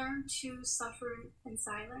 I've learned to suffer in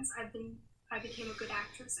silence. I became a good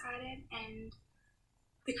actress at it, and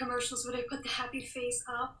the commercials when I put the happy face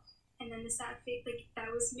up and then the sad face, like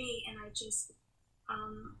that was me. And I just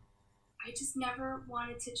never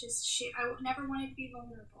wanted to just share. I never wanted to be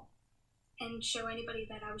vulnerable and show anybody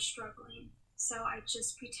that I was struggling. So I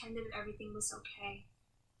just pretended everything was okay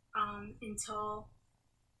until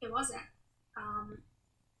it wasn't.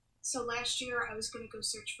 So last year I was going to go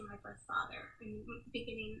search for my birth father in the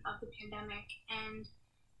beginning of the pandemic, and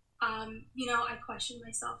I questioned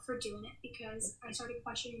myself for doing it because I started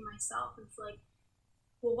questioning myself of like,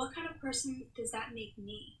 well, what kind of person does that make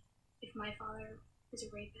me? If my father is a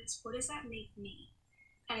rapist, what does that make me?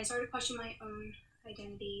 And I started questioning my own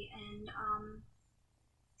identity, and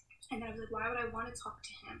I was like, why would I want to talk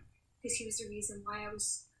to him? Because he was the reason why I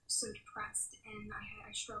was so depressed and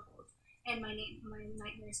I struggled, and my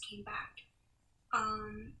nightmares came back.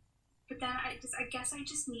 But then I guess I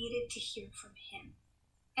just needed to hear from him,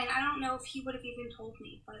 and I don't know if he would have even told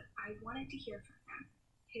me, but I wanted to hear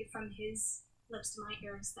from his lips to my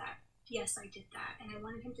ears that yes, I did that, and I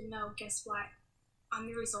wanted him to know, guess what? I'm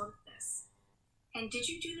the result of this. And did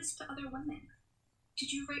you do this to other women?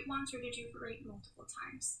 Did you rape once or did you rape multiple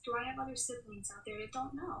times? Do I have other siblings out there that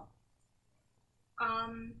don't know?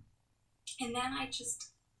 And then I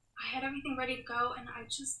had everything ready to go, and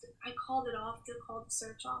I called it off, called the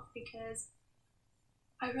search off, because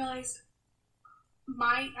I realized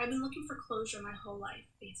I've been looking for closure my whole life,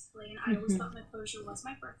 basically, and I always thought my closure was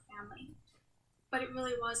my birth family. But it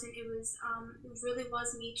really wasn't. It really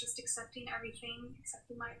was me just accepting everything,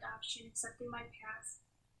 accepting my adoption, accepting my past,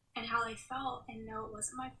 and how I felt, and no, it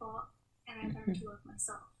wasn't my fault, and I learned to love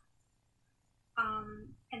myself.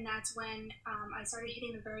 And that's when I started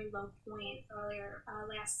hitting a very low point earlier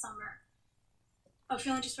last summer of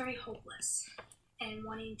feeling just very hopeless and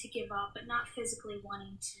wanting to give up, but not physically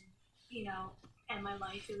wanting to, end my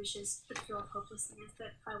life. It was just the feel of hopelessness that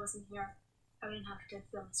if I wasn't here, I wouldn't have to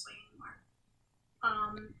feel this way anymore.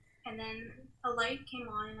 And then a light came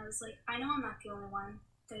on, and I was like, I know I'm not the only one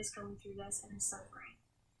that is going through this and is suffering.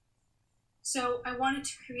 So I wanted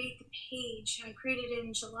to create the page. I created it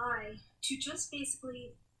in July to just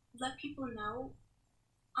basically let people know,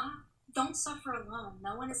 don't suffer alone.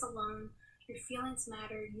 No one is alone. Your feelings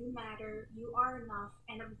matter. You are enough.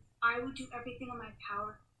 And I would do everything in my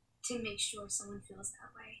power to make sure someone feels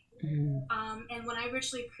that way. And when I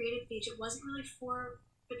originally created the page, it wasn't really for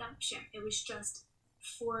adoption. It was just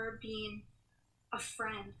for being a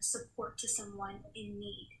friend, a support to someone in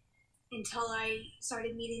need. Until I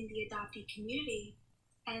started meeting the adoptee community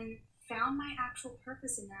and found my actual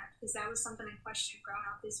purpose in that, because that was something I questioned growing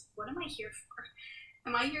up, is what am I here for?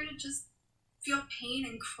 Am I here to just feel pain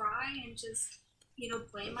and cry and just,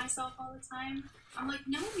 blame myself all the time? I'm like,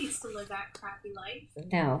 no one needs to live that crappy life.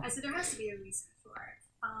 No. I said, there has to be a reason for it.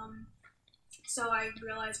 So I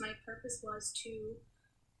realized my purpose was to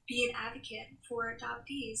be an advocate for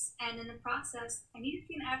adoptees, and in the process, I needed to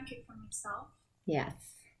be an advocate for myself. Yes.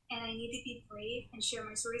 And I need to be brave and share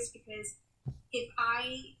my stories, because if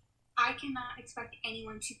I cannot expect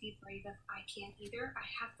anyone to be brave if I can't either. I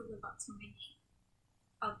have to live up to my name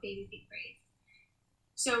of Baby Be Brave.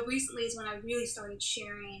 So recently is when I really started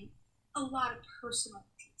sharing a lot of personal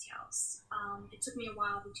details. It took me a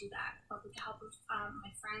while to do that, but with the help of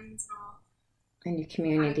my friends and all, and your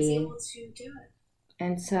community, I was able to do it.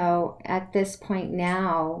 And so at this point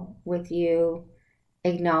now, with you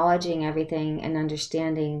acknowledging everything and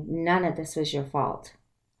understanding none of this was your fault.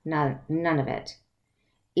 None of it.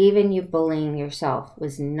 Even you bullying yourself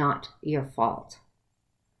was not your fault.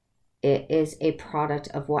 It is a product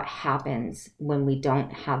of what happens when we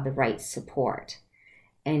don't have the right support.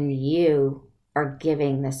 And you are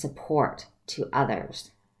giving the support to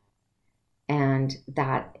others. And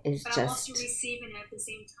that is but just... I'm also receiving it at the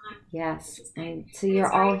same time. Yes. And so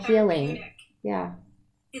you're all healing. Yeah.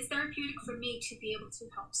 It's therapeutic for me to be able to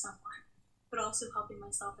help someone, but also helping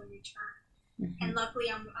myself in return. Mm-hmm. And luckily,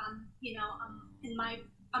 I'm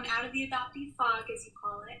out of the adoptee fog, as you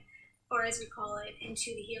call it, or as we call it,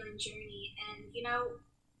 into the healing journey. And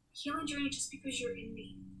healing journey, just because you're in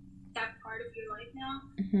that part of your life now,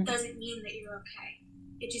 mm-hmm. doesn't mean that you're okay.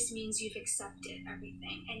 It just means you've accepted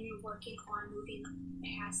everything and you're working on moving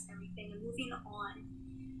past everything and moving on.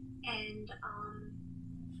 And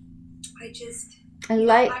I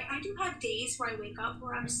do have days where I wake up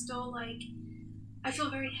where I'm still like, I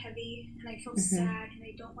feel very heavy and I feel mm-hmm. sad and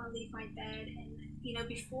I don't want to leave my bed. And,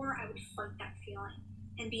 before I would fight that feeling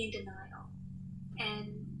and be in denial.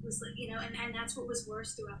 And was like, and that's what was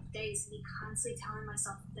worse throughout the day, is me constantly telling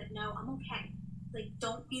myself that, no, I'm okay. Like,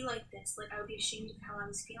 don't be like this. Like, I would be ashamed of how I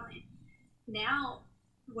was feeling. Now,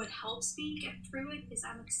 what helps me get through it is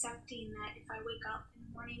I'm accepting that if I wake up in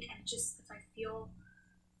the morning and just, if I feel,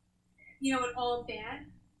 at all bad,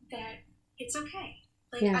 that it's okay.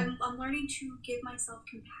 Like, yeah. I'm learning to give myself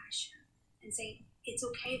compassion and say, it's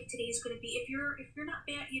okay if today's going to be, if you're not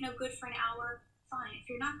bad, good for an hour, fine. If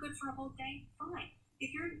you're not good for a whole day, fine.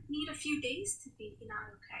 If you need a few days to be not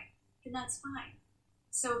okay, then that's fine.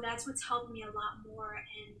 So that's what's helped me a lot more.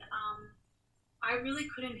 And I really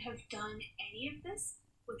couldn't have done any of this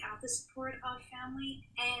without the support of family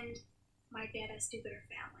and my badass do-gooder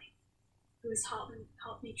family, who has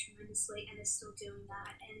helped me tremendously and is still doing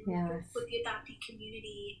that. And yes. with the adoptee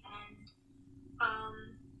community and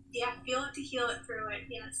feel it to heal it through it.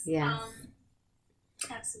 Yes. Yes.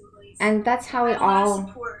 Absolutely. And that's how it all.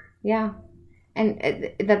 Support. Yeah. And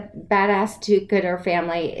the badass do-gooder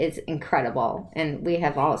family is incredible. And we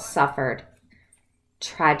have all suffered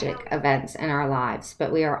tragic events in our lives,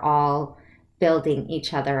 but we are all building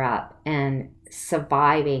each other up and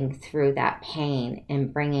surviving through that pain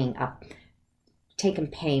and taking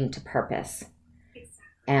pain to purpose. Exactly.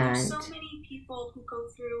 And there's so many people who go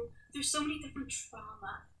through, there's so many different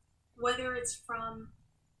trauma, whether it's from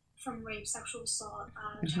rape, sexual assault,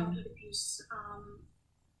 childhood abuse,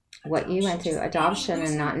 what you went through, adoption,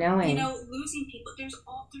 and not knowing. Losing people.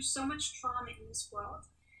 There's so much trauma in this world.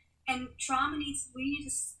 And we need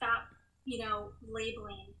to stop,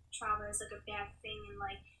 labeling trauma as like a bad thing and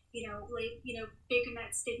bigger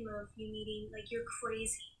that stigma of you needing, like, you're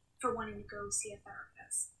crazy for wanting to go see a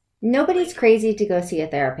therapist. Nobody's crazy to go see a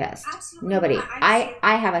therapist. Absolutely. Nobody.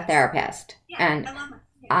 I have a therapist. Yeah, and I love it.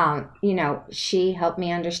 Yeah. She helped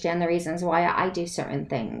me understand the reasons why I do certain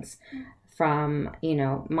things. Mm-hmm. From,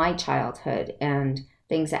 my childhood and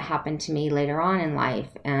things that happened to me later on in life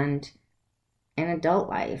and in adult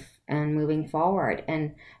life and moving forward.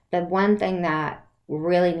 And the one thing that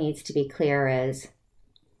really needs to be clear is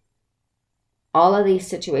all of these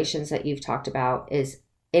situations that you've talked about it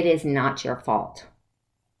is not your fault.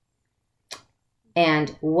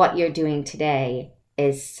 And what you're doing today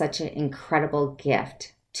is such an incredible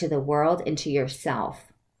gift to the world and to yourself,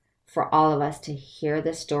 for all of us to hear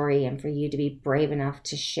the story and for you to be brave enough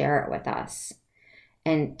to share it with us.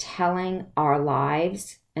 And telling our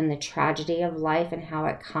lives and the tragedy of life and how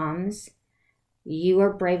it comes, you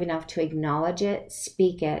are brave enough to acknowledge it,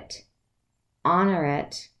 speak it, honor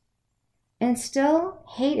it, and still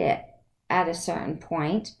hate it at a certain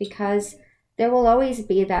point, because there will always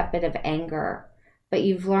be that bit of anger, but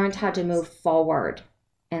you've learned how to move forward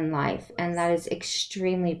in life, and that is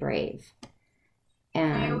extremely brave.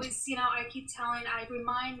 And I always, I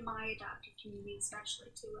remind my adopted community, especially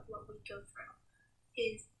too, of what we go through.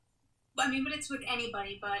 But it's with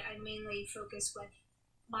anybody, but I mainly focus with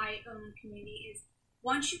my own community, is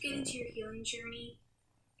once you get into your healing journey,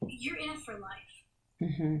 you're in it for life.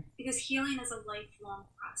 Mm-hmm. Because healing is a lifelong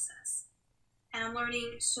process. And I'm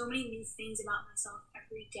learning so many new things about myself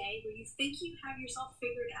every day, where you think you have yourself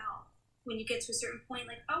figured out when you get to a certain point,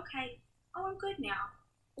 like, okay, I'm good now.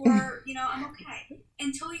 Or, I'm okay.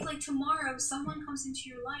 Until, tomorrow, someone comes into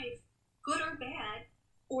your life, good or bad,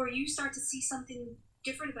 or you start to see something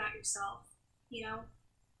different about yourself,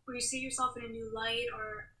 or you see yourself in a new light,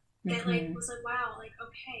 or that, was like, wow,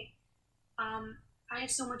 okay, I have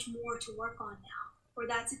so much more to work on now. Or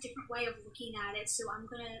that's a different way of looking at it, so I'm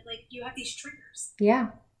going to, you have these triggers.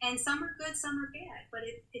 Yeah. And some are good, some are bad, but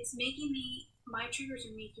it's making my triggers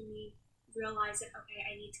are making me realize that, okay,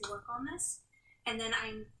 I need to work on this. And then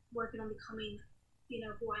I'm working on becoming,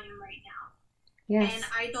 who I am right now. Yes. And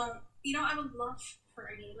I don't, I would love for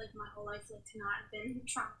my whole life, to not have been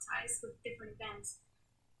traumatized with different events.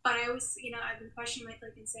 But I always, I've been questioning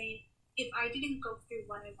myself and saying, if I didn't go through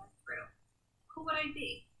what I went through, who would I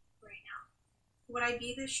be right now? Would I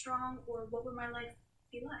be this strong, or what would my life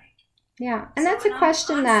be like? Yeah, and that's a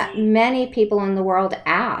question that many people in the world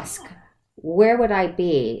ask. Yeah. Where would I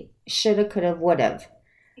be? Shoulda, coulda, woulda.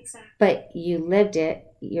 Exactly. But you lived it.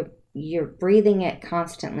 You're breathing it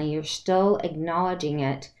constantly. You're still acknowledging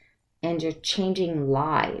it, and you're changing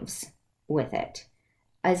lives with it,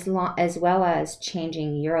 as well as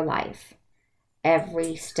changing your life.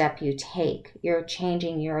 Every step you take, you're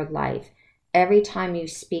changing your life. Every time you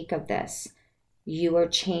speak of this, you are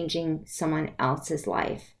changing someone else's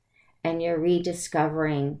life, and you're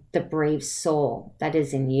rediscovering the brave soul that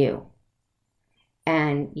is in you.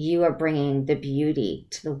 And you are bringing the beauty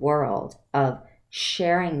to the world of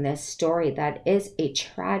sharing this story that is a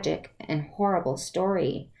tragic and horrible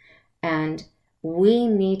story. And we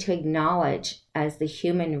need to acknowledge, as the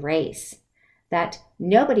human race, that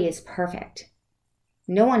nobody is perfect.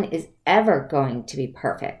 No one is ever going to be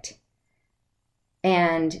perfect.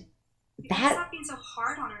 And that, stop being so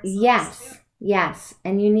hard on ourselves. Yes.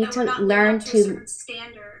 And you need to learn to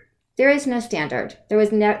standard. There is no standard.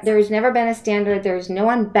 There's never been a standard. There's no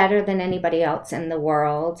one better than anybody else in the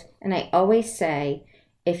world. And I always say,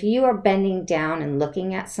 if you are bending down and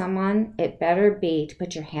looking at someone, it better be to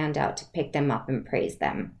put your hand out to pick them up and praise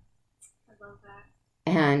them. I love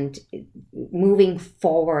that. And moving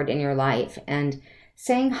forward in your life and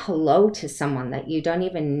saying hello to someone that you don't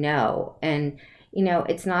even know. And,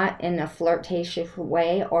 it's not in a flirtatious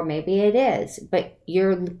way, or maybe it is, but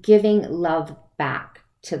you're giving love back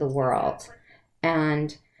to the world.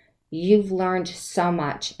 And you've learned so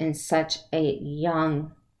much in such a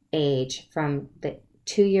young age, from the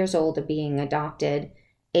 2 years old of being adopted,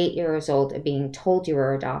 8 years old of being told you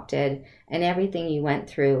were adopted, and everything you went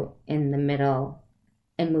through in the middle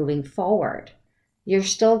and moving forward. You're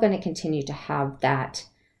still going to continue to have that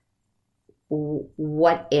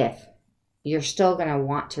what if. You're still going to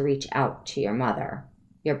want to reach out to your mother,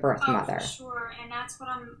 your birth mother. For sure. And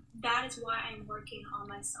that is why I'm working on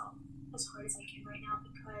myself as hard as I can right now,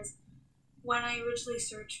 because when I originally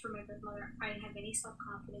searched for my birth mother, I didn't have any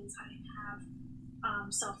self-confidence. I didn't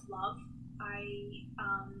have self-love.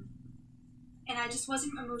 And I just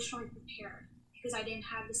wasn't emotionally prepared, because I didn't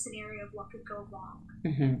have the scenario of what could go wrong.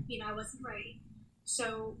 Mm-hmm. I wasn't ready.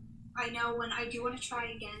 So I know when I do want to try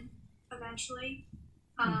again eventually,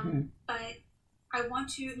 but I want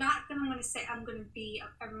to, not that I'm going to say I'm going to be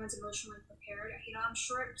everyone's emotionally prepared. I'm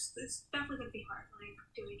sure it's definitely going to be hard when I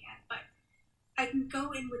do it again, but I can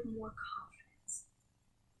go in with more confidence.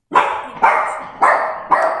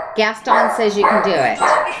 Gaston says you can do it.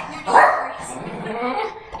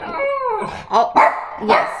 Oh,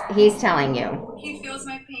 yes, he's telling you. He feels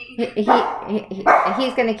my pain.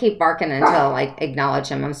 He's going to keep barking until I acknowledge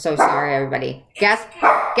him. I'm so sorry, everybody.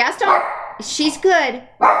 Gaston, she's good.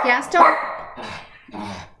 Gaston.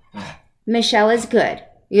 Michelle is good.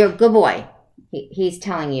 You're a good boy. He's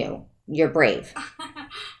telling you you're brave.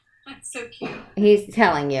 That's so cute. He's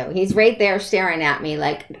telling you. He's right there staring at me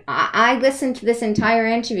like, I listened to this entire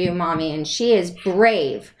interview, Mommy, and she is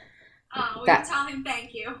brave. Oh, we can tell him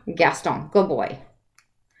thank you. Gaston, good boy.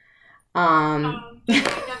 I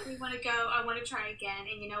definitely want to go. I want to try again.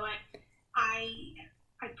 And you know what? I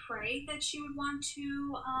pray that she would want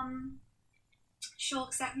to, she'll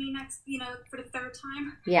accept me next, for the third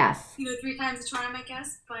time. Yes. 3 times the charm, I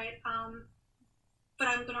guess. But I'm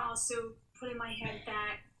going to also put in my head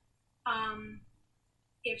that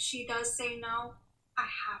if she does say no, I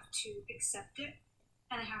have to accept it,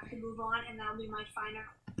 and I have to move on, and that'll be my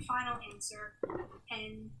final answer,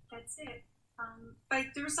 and that's it.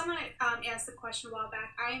 But there was someone asked the question a while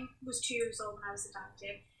back. I was 2 years old when I was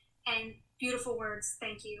adopted, and beautiful words.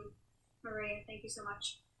 Thank you, Maria. Thank you so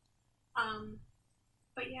much.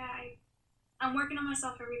 But yeah, I'm working on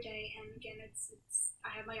myself every day, and again, it's I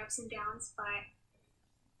have my ups and downs, but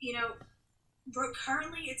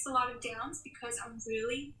currently it's a lot of downs because I'm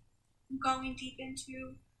really going deep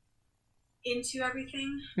into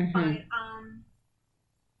everything. Mm-hmm.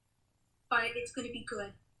 But it's going to be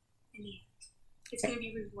good in the end. It's going to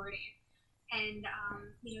be rewarding. And,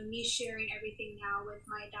 me sharing everything now with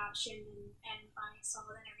my adoption and my son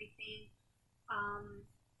and everything,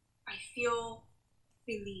 I feel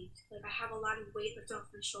relieved. Like, I have a lot of weight lifted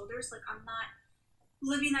off my shoulders. Like, I'm not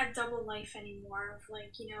living that double life anymore of,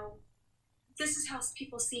 like, this is how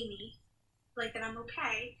people see me. Like, that I'm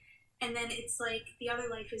okay. And then it's like the other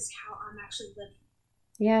life is how I'm actually living.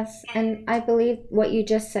 Yes, and I believe what you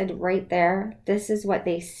just said right there, this is what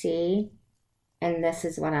they see, and this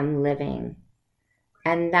is what I'm living.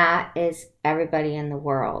 And that is everybody in the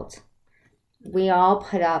world. We all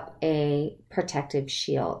put up a protective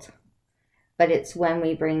shield, but it's when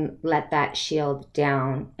we let that shield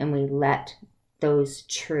down and we let those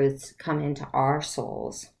truths come into our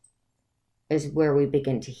souls is where we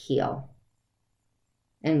begin to heal.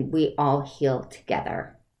 And we all heal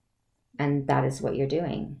together. And that is what you're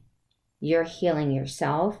doing. You're healing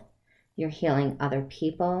yourself. You're healing other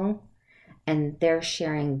people. And they're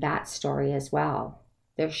sharing that story as well.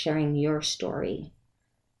 They're sharing your story.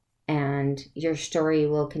 And your story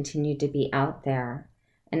will continue to be out there.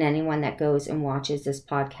 And anyone that goes and watches this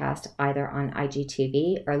podcast either on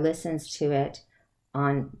IGTV or listens to it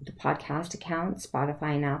on the podcast account,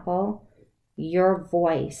 Spotify and Apple, your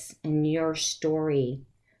voice and your story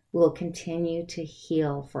will continue to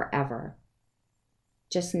heal forever.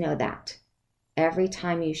 Just know that. Every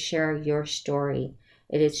time you share your story,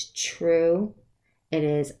 it is true, it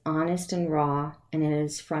is honest and raw, and it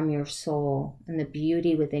is from your soul and the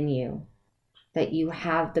beauty within you that you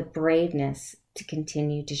have the braveness to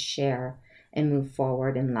continue to share and move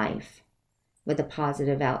forward in life with a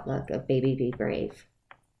positive outlook of baby be brave.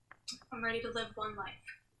 I'm ready to live one life.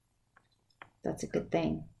 That's a good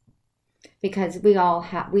thing. Because we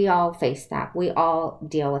all face that. We all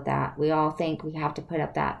deal with that. We all think we have to put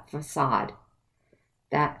up that facade.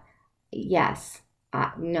 That, yes,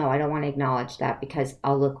 no, I don't want to acknowledge that because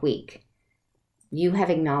I'll look weak. You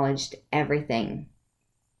have acknowledged everything,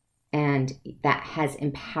 and that has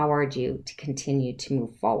empowered you to continue to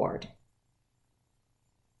move forward.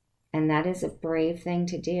 And that is a brave thing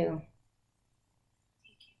to do.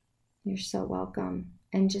 You're so welcome.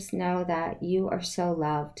 And just know that you are so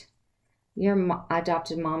loved. Your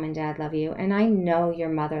adopted mom and dad love you, and I know your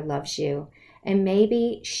mother loves you, and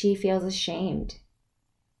maybe she feels ashamed,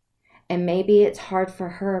 and maybe it's hard for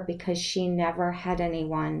her because she never had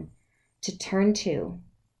anyone to turn to,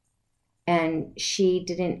 and she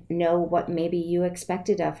didn't know what maybe you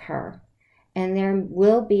expected of her. And there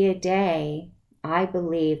will be a day, I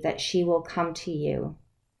believe, that she will come to you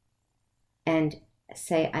and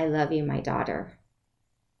say, I love you, my daughter,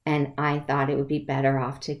 and I thought it would be better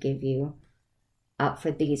off to give you up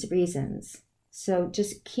for these reasons. So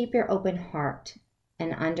just keep your open heart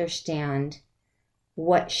and understand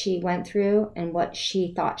what she went through and what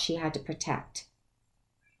she thought she had to protect.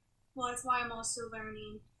 Well, that's why I'm also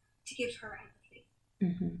learning to give her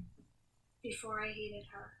empathy. Before I hated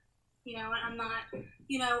her. You know, and I'm not,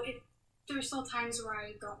 there's still times where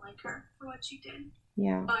I don't like her for what she did.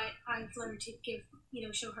 Yeah. But I've learned to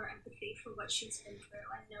show her empathy for what she's been through.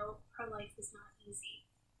 I know her life is not easy.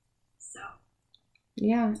 So.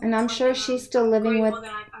 Yeah, and I'm sure she's still living with...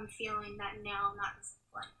 that I'm feeling that now I'm not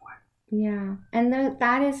disciplined anymore. Yeah, and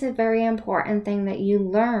that is a very important thing that you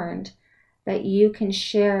learned that you can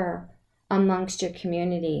share amongst your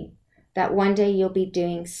community. That one day you'll be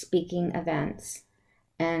doing speaking events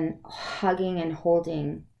and hugging and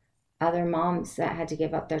holding other moms that had to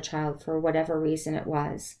give up their child for whatever reason it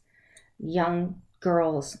was. Young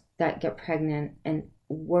girls that get pregnant, and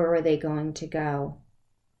where are they going to go?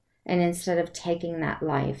 And instead of taking that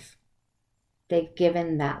life, they've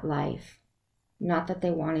given that life. Not that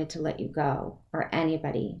they wanted to let you go or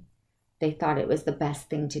anybody. They thought it was the best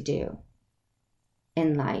thing to do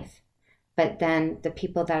in life. But then the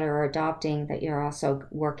people that are adopting that you're also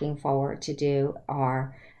working forward to do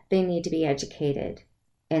they need to be educated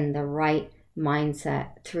in the right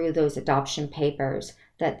mindset through those adoption papers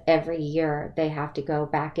that every year they have to go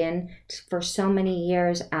back in for so many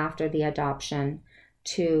years after the adoption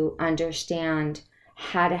to understand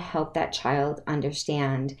how to help that child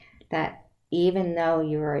understand that even though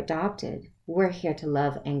you are adopted, we're here to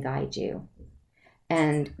love and guide you.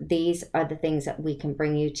 And these are the things that we can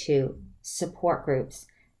bring you to: support groups,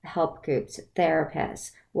 help groups,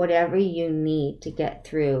 therapists, whatever you need to get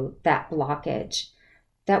through that blockage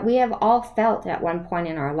that we have all felt at one point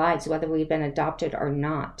in our lives, whether we've been adopted or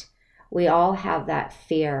not. We all have that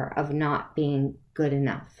fear of not being good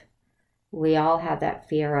enough. We all have that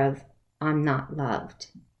fear of, I'm not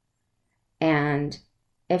loved. And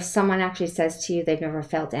if someone actually says to you they've never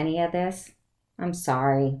felt any of this, I'm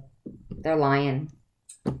sorry, they're lying.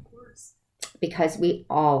 Of course. Because we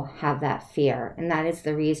all have that fear. And that is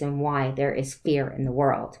the reason why there is fear in the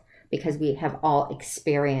world. Because we have all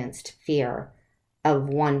experienced fear of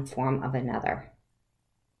one form of another.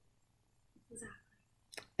 Exactly.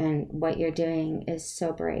 And what you're doing is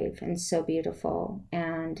so brave and so beautiful.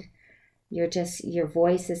 And your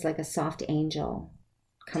voice is like a soft angel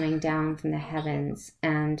coming down from the heavens,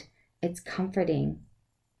 and it's comforting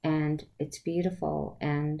and it's beautiful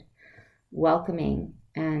and welcoming,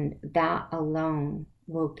 and that alone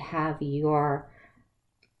will have your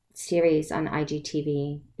series on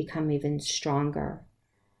IGTV become even stronger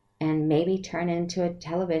and maybe turn into a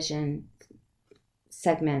television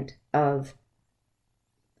segment of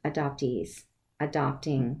adoptees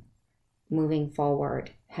adopting, moving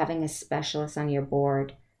forward, having a specialist on your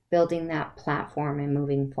board, building that platform and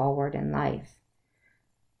moving forward in life.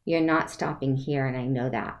 You're not stopping here, and I know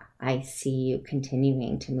that. I see you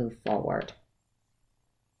continuing to move forward.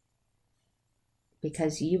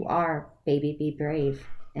 Because you are Baby Be Brave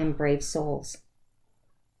and brave souls.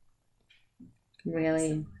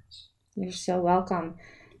 Really, you're so welcome.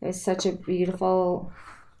 It was such a beautiful,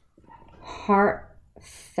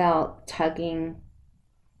 heartfelt, tugging,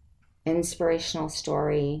 inspirational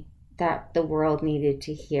story that the world needed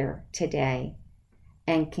to hear today,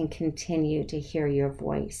 and can continue to hear your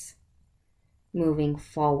voice moving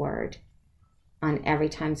forward on every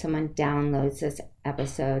time someone downloads this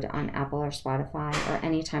episode on Apple or Spotify, or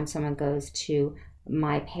anytime someone goes to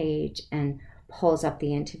my page and pulls up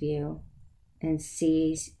the interview and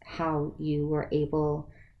sees how you were able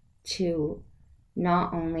to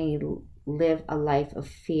not only live a life of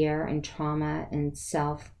fear and trauma and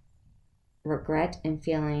self-regret and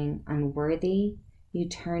feeling unworthy, you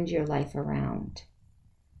turned your life around.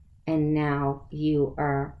 And now you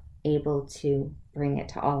are able to bring it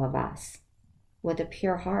to all of us with a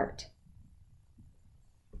pure heart.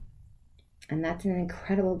 And that's an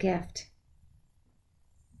incredible gift.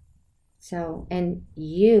 So, and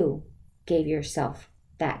you gave yourself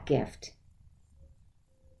that gift.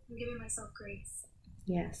 I'm giving myself grace.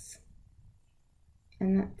 Yes.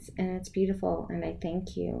 And it's beautiful, and I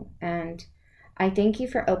thank you. And I thank you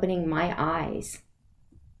for opening my eyes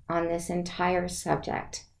on this entire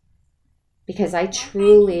subject, because I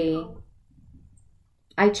truly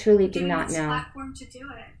did not know. Platform to do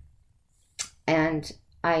it. And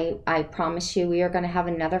I promise you, we are going to have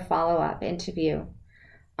another follow-up interview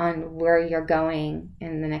on where you're going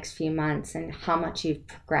in the next few months and how much you've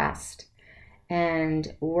progressed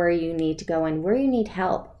and where you need to go and where you need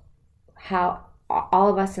help. How all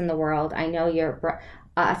of us in the world, I know you're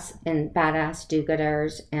us and Badass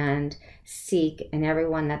Do-Gooders and Seek and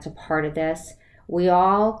everyone that's a part of this, we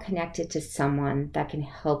all connected to someone that can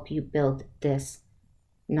help you build this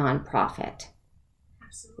nonprofit.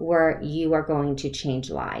 Absolutely. Where you are going to change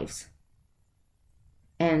lives.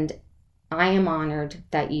 And I am honored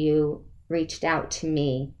that you reached out to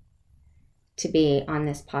me to be on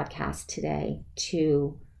this podcast today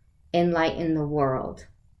to enlighten the world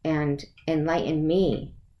and enlighten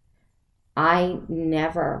me. I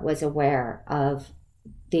never was aware of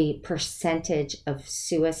the percentage of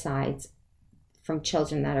suicides from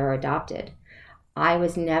children that are adopted. I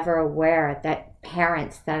was never aware that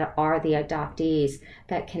parents that are the adoptees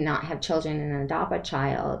that cannot have children and adopt a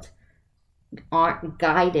child aren't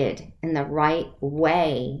guided in the right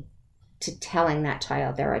way to telling that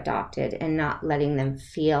child they're adopted and not letting them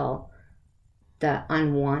feel the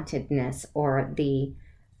unwantedness or the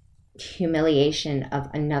humiliation of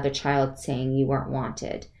another child saying you weren't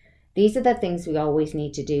wanted. These are the things we always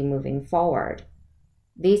need to do moving forward.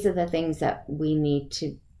 These are the things that we need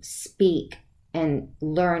to speak and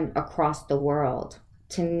learn across the world,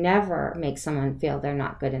 to never make someone feel they're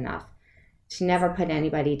not good enough, to never put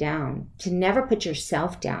anybody down, to never put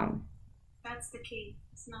yourself down. That's the key.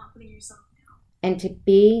 It's not putting yourself down. And to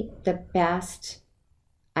be the best,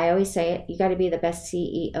 I always say it, you got to be the best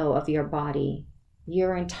CEO of your body.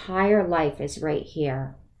 Your entire life is right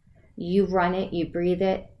here. You run it, you breathe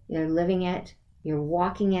it, you're living it, you're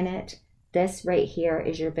walking in it. This right here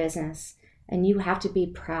is your business. And you have to be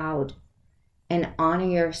proud and honor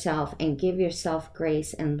yourself and give yourself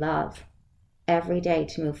grace and love every day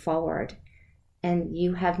to move forward. And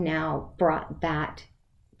you have now brought that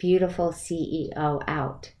beautiful CEO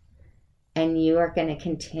out. And you are going to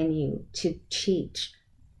continue to teach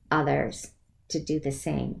others to do the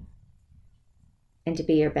same and to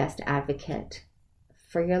be your best advocate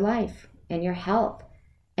for your life and your health.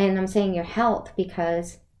 And I'm saying your health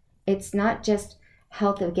because it's not just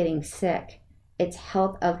health of getting sick. It's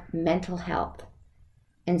health of mental health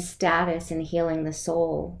and status and healing the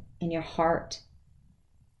soul and your heart.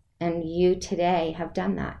 And you today have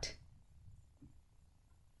done that.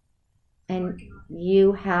 And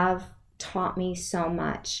you have taught me so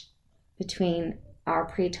much between our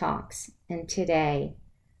pre-talks and today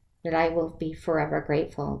that I will be forever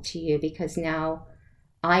grateful to you, because now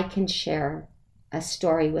I can share a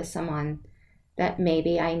story with someone that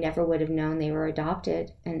maybe I never would have known they were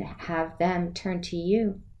adopted, and have them turn to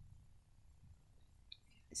you.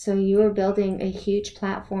 So you are building a huge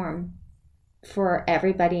platform for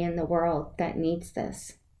everybody in the world that needs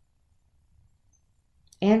this.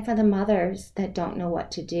 And for the mothers that don't know what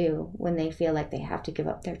to do when they feel like they have to give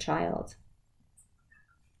up their child.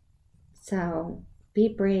 So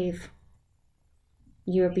be brave.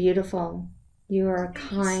 You are beautiful. You are a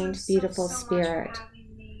kind, beautiful spirit.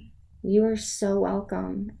 You are so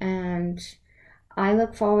welcome. And I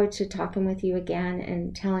look forward to talking with you again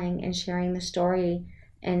and telling and sharing the story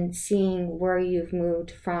and seeing where you've moved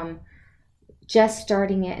from just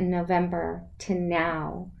starting it in November to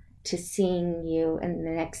now, to seeing you in the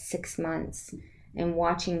next 6 months and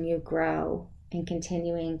watching you grow and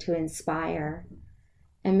continuing to inspire,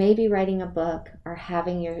 and maybe writing a book or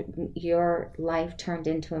having your life turned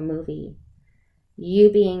into a movie.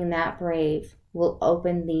 You being that brave will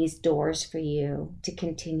open these doors for you to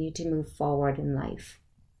continue to move forward in life.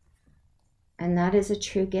 And that is a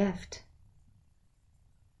true gift.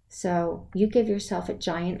 So you give yourself a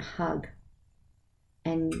giant hug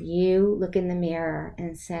and you look in the mirror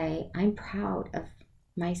and say, I'm proud of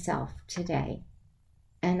myself today.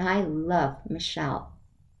 And I love Michelle.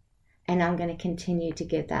 And I'm going to continue to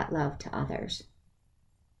give that love to others.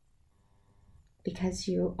 Because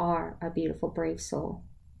you are a beautiful, brave soul.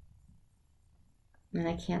 And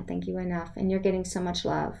I can't thank you enough. And you're getting so much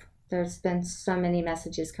love. There's been so many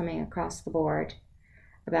messages coming across the board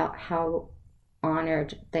about how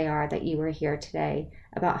honored they are that you were here today,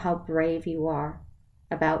 about how brave you are,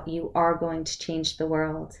 about you are going to change the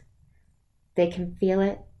world. They can feel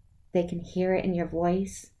it. They can hear it in your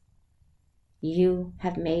voice. You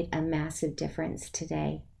have made a massive difference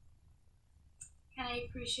today. And I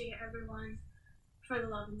appreciate everyone for the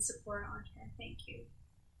love and support on here. Thank you.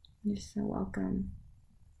 You're so welcome.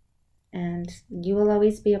 And you will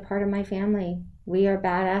always be a part of my family. We are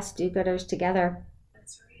badass do-gooders together.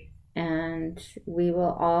 That's right. And we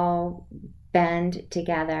will all band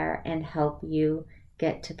together and help you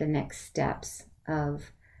get to the next steps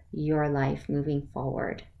of your life moving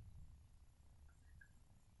forward.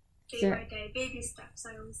 Day by day, baby steps,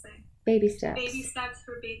 I always say. Baby steps. Baby steps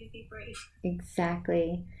for baby be brave.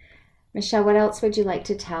 Exactly. Michelle, what else would you like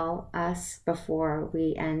to tell us before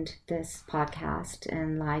we end this podcast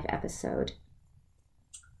and live episode?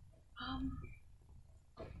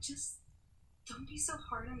 Just don't be so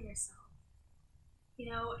hard on yourself.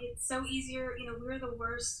 It's so easier, we're the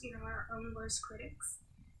worst, our own worst critics.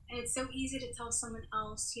 And it's so easy to tell someone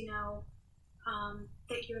else,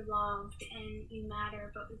 that you're loved and you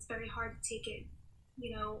matter, but it's very hard to take it,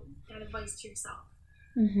 that advice to yourself.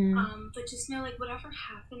 Mm-hmm. But just know, like, whatever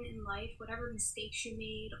happened in life, whatever mistakes you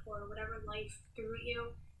made or whatever life threw at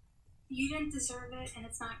you, you didn't deserve it and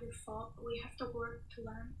it's not your fault, but we have to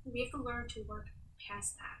learn to work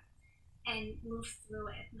past that and move through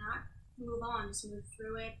it, not move on, just move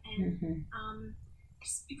through it and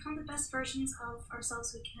just become the best versions of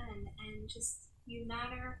ourselves we can. And just, you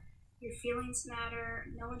matter, your feelings matter,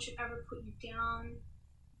 no one should ever put you down,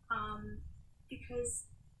 because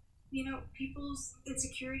people's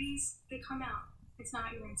insecurities, they come out. It's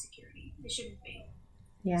not your insecurity. It shouldn't be.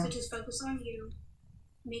 Yeah. So just focus on you.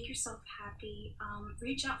 Make yourself happy.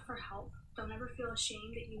 Reach out for help. Don't ever feel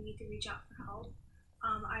ashamed that you need to reach out for help.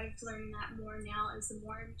 I've learned that more now, is the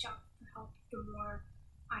more I reach out for help, the more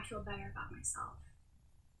I feel better about myself.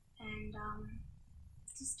 And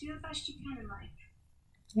just do the best you can in life.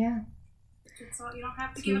 Yeah. That's all. You don't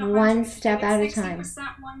have to give it 100. One step at a time.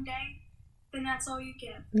 60% one day, then that's all you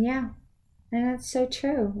give. Yeah. And that's so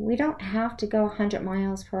true. We don't have to go 100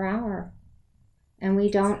 miles per hour. And we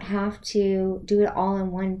don't have to do it all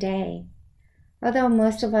in one day. Although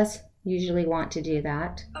most of us usually want to do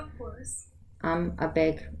that. Of course. I'm a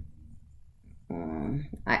big...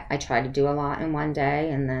 I try to do a lot in one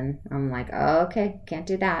day, and then I'm like, oh, okay, can't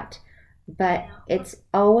do that. But it's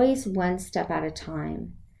always one step at a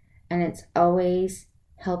time. And it's always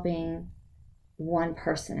helping one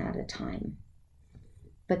person at a time.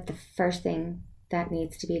 But the first thing that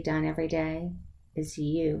needs to be done every day is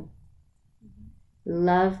you.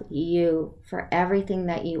 Love you for everything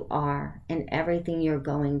that you are and everything you're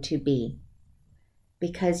going to be.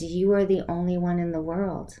 Because you are the only one in the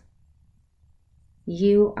world.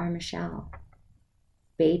 You are Michelle.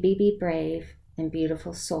 Baby, be brave and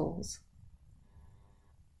beautiful souls.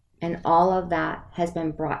 And all of that has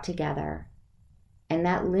been brought together. And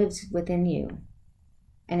that lives within you.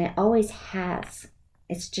 And it always has.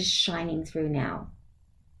 It's just shining through now.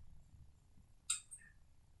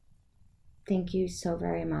 Thank you so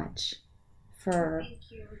very much for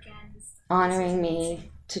honoring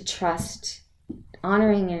me to trust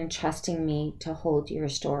honoring and trusting me to hold your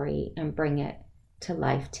story and bring it to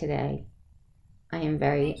life today. I am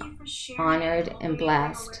very honored and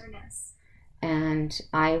blessed. And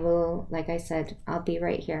I will, like I said, I'll be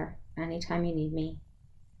right here anytime you need me.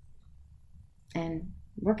 And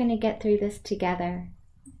we're going to get through this together.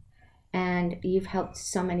 And you've helped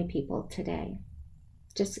so many people today.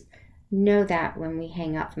 Just know that when we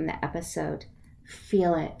hang up from the episode,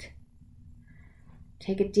 feel it.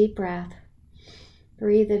 Take a deep breath,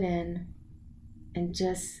 breathe it in, and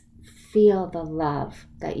just feel the love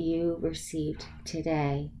that you received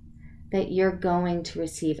today, that you're going to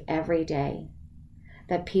receive every day,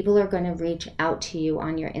 that people are going to reach out to you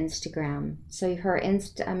on your Instagram. So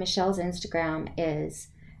Michelle's Instagram is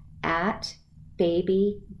at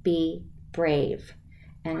baby be brave,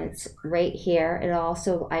 and it's right here.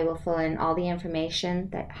 I will fill in all the information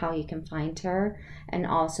that how you can find her, and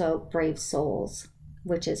also Brave Souls,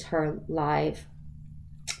 which is her live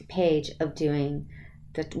page of doing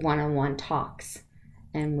the one-on-one talks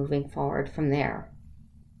and moving forward from there.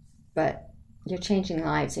 But you're changing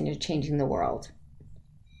lives and you're changing the world.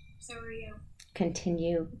 So are you.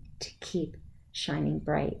 Continue to keep shining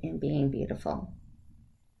bright and being beautiful.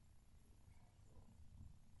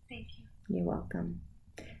 Thank you. You're welcome.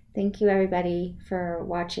 Thank you, everybody, for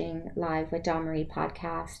watching Live with Dawn-Marie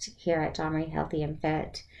podcast here at Dawn-Marie Healthy and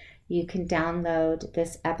Fit. You can download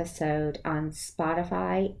this episode on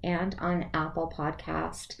Spotify and on Apple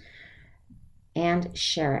Podcast and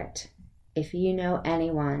share it. If you know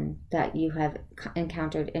anyone that you have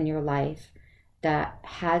encountered in your life that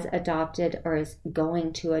has adopted or is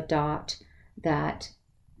going to adopt, that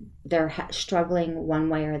they're struggling one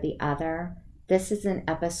way or the other, this is an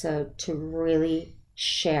episode to really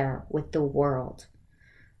share with the world.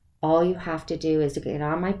 All you have to do is to get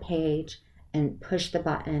on my page and push the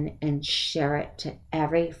button and share it to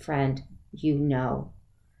every friend you know,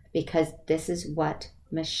 because this is what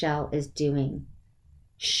Michelle is doing.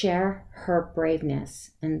 Share her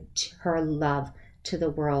braveness and her love to the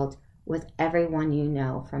world with everyone you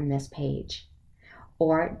know from this page,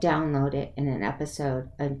 or download it in an episode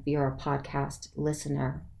if you're a podcast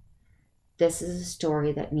listener. This is a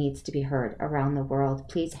story that needs to be heard around the world.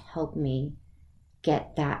 Please help me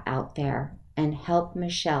get that out there and help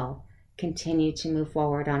Michelle continue to move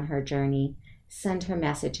forward on her journey. Send her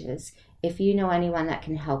messages. If you know anyone that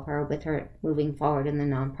can help her with her moving forward in the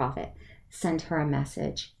nonprofit, send her a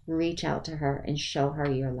message. Reach out to her and show her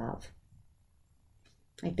your love.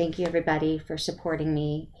 I thank you, everybody, for supporting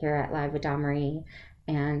me here at Live with Dawn-Marie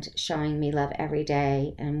and showing me love every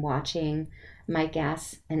day and watching my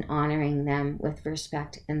guests and honoring them with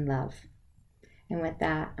respect and love. And with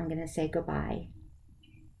that, I'm going to say goodbye.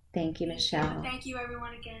 Thank you, Michelle. Thank you,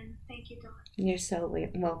 everyone, again. Thank you, Dawn. You're so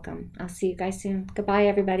welcome. I'll see you guys soon. Goodbye,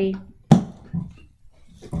 everybody.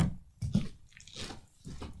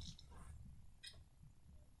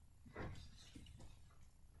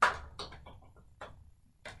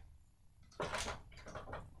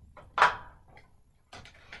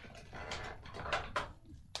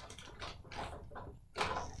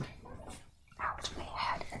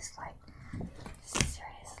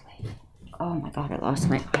 Oh my God, I lost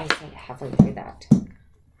my eyesight halfway through that.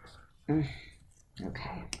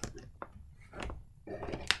 Okay.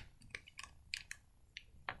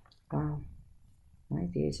 Wow. My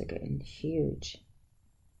views are getting huge.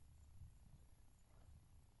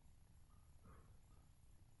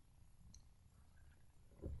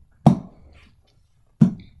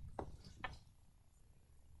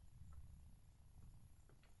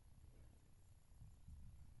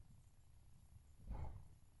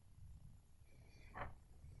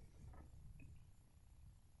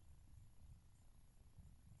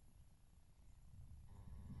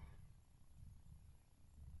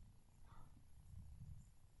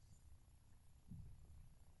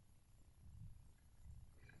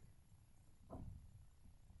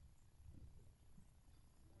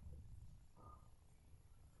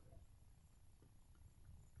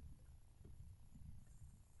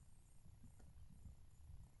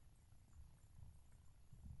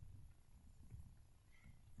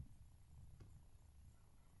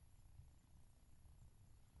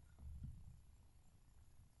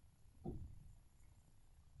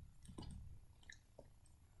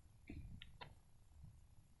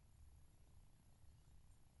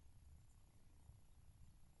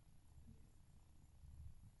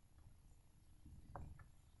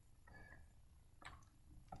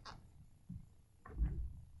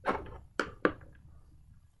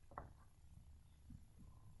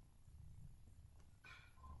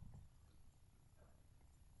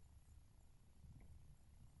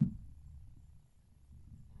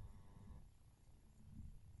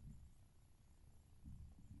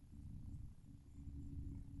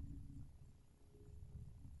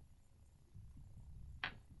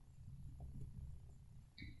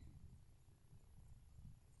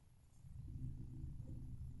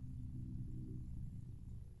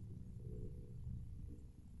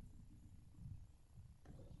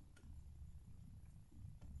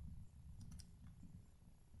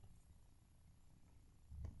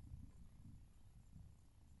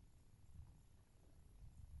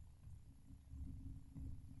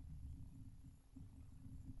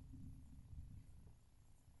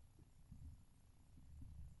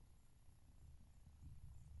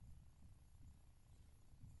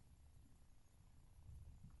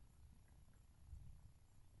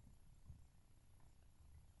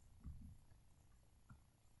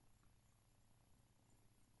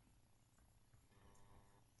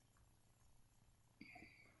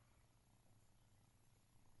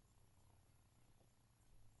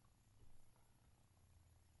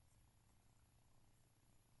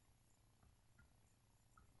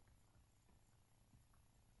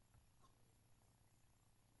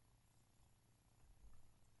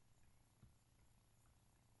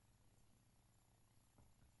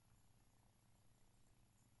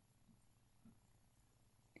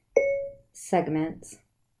 segments.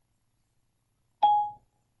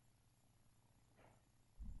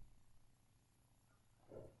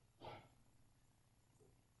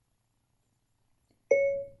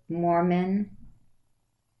 Mormon,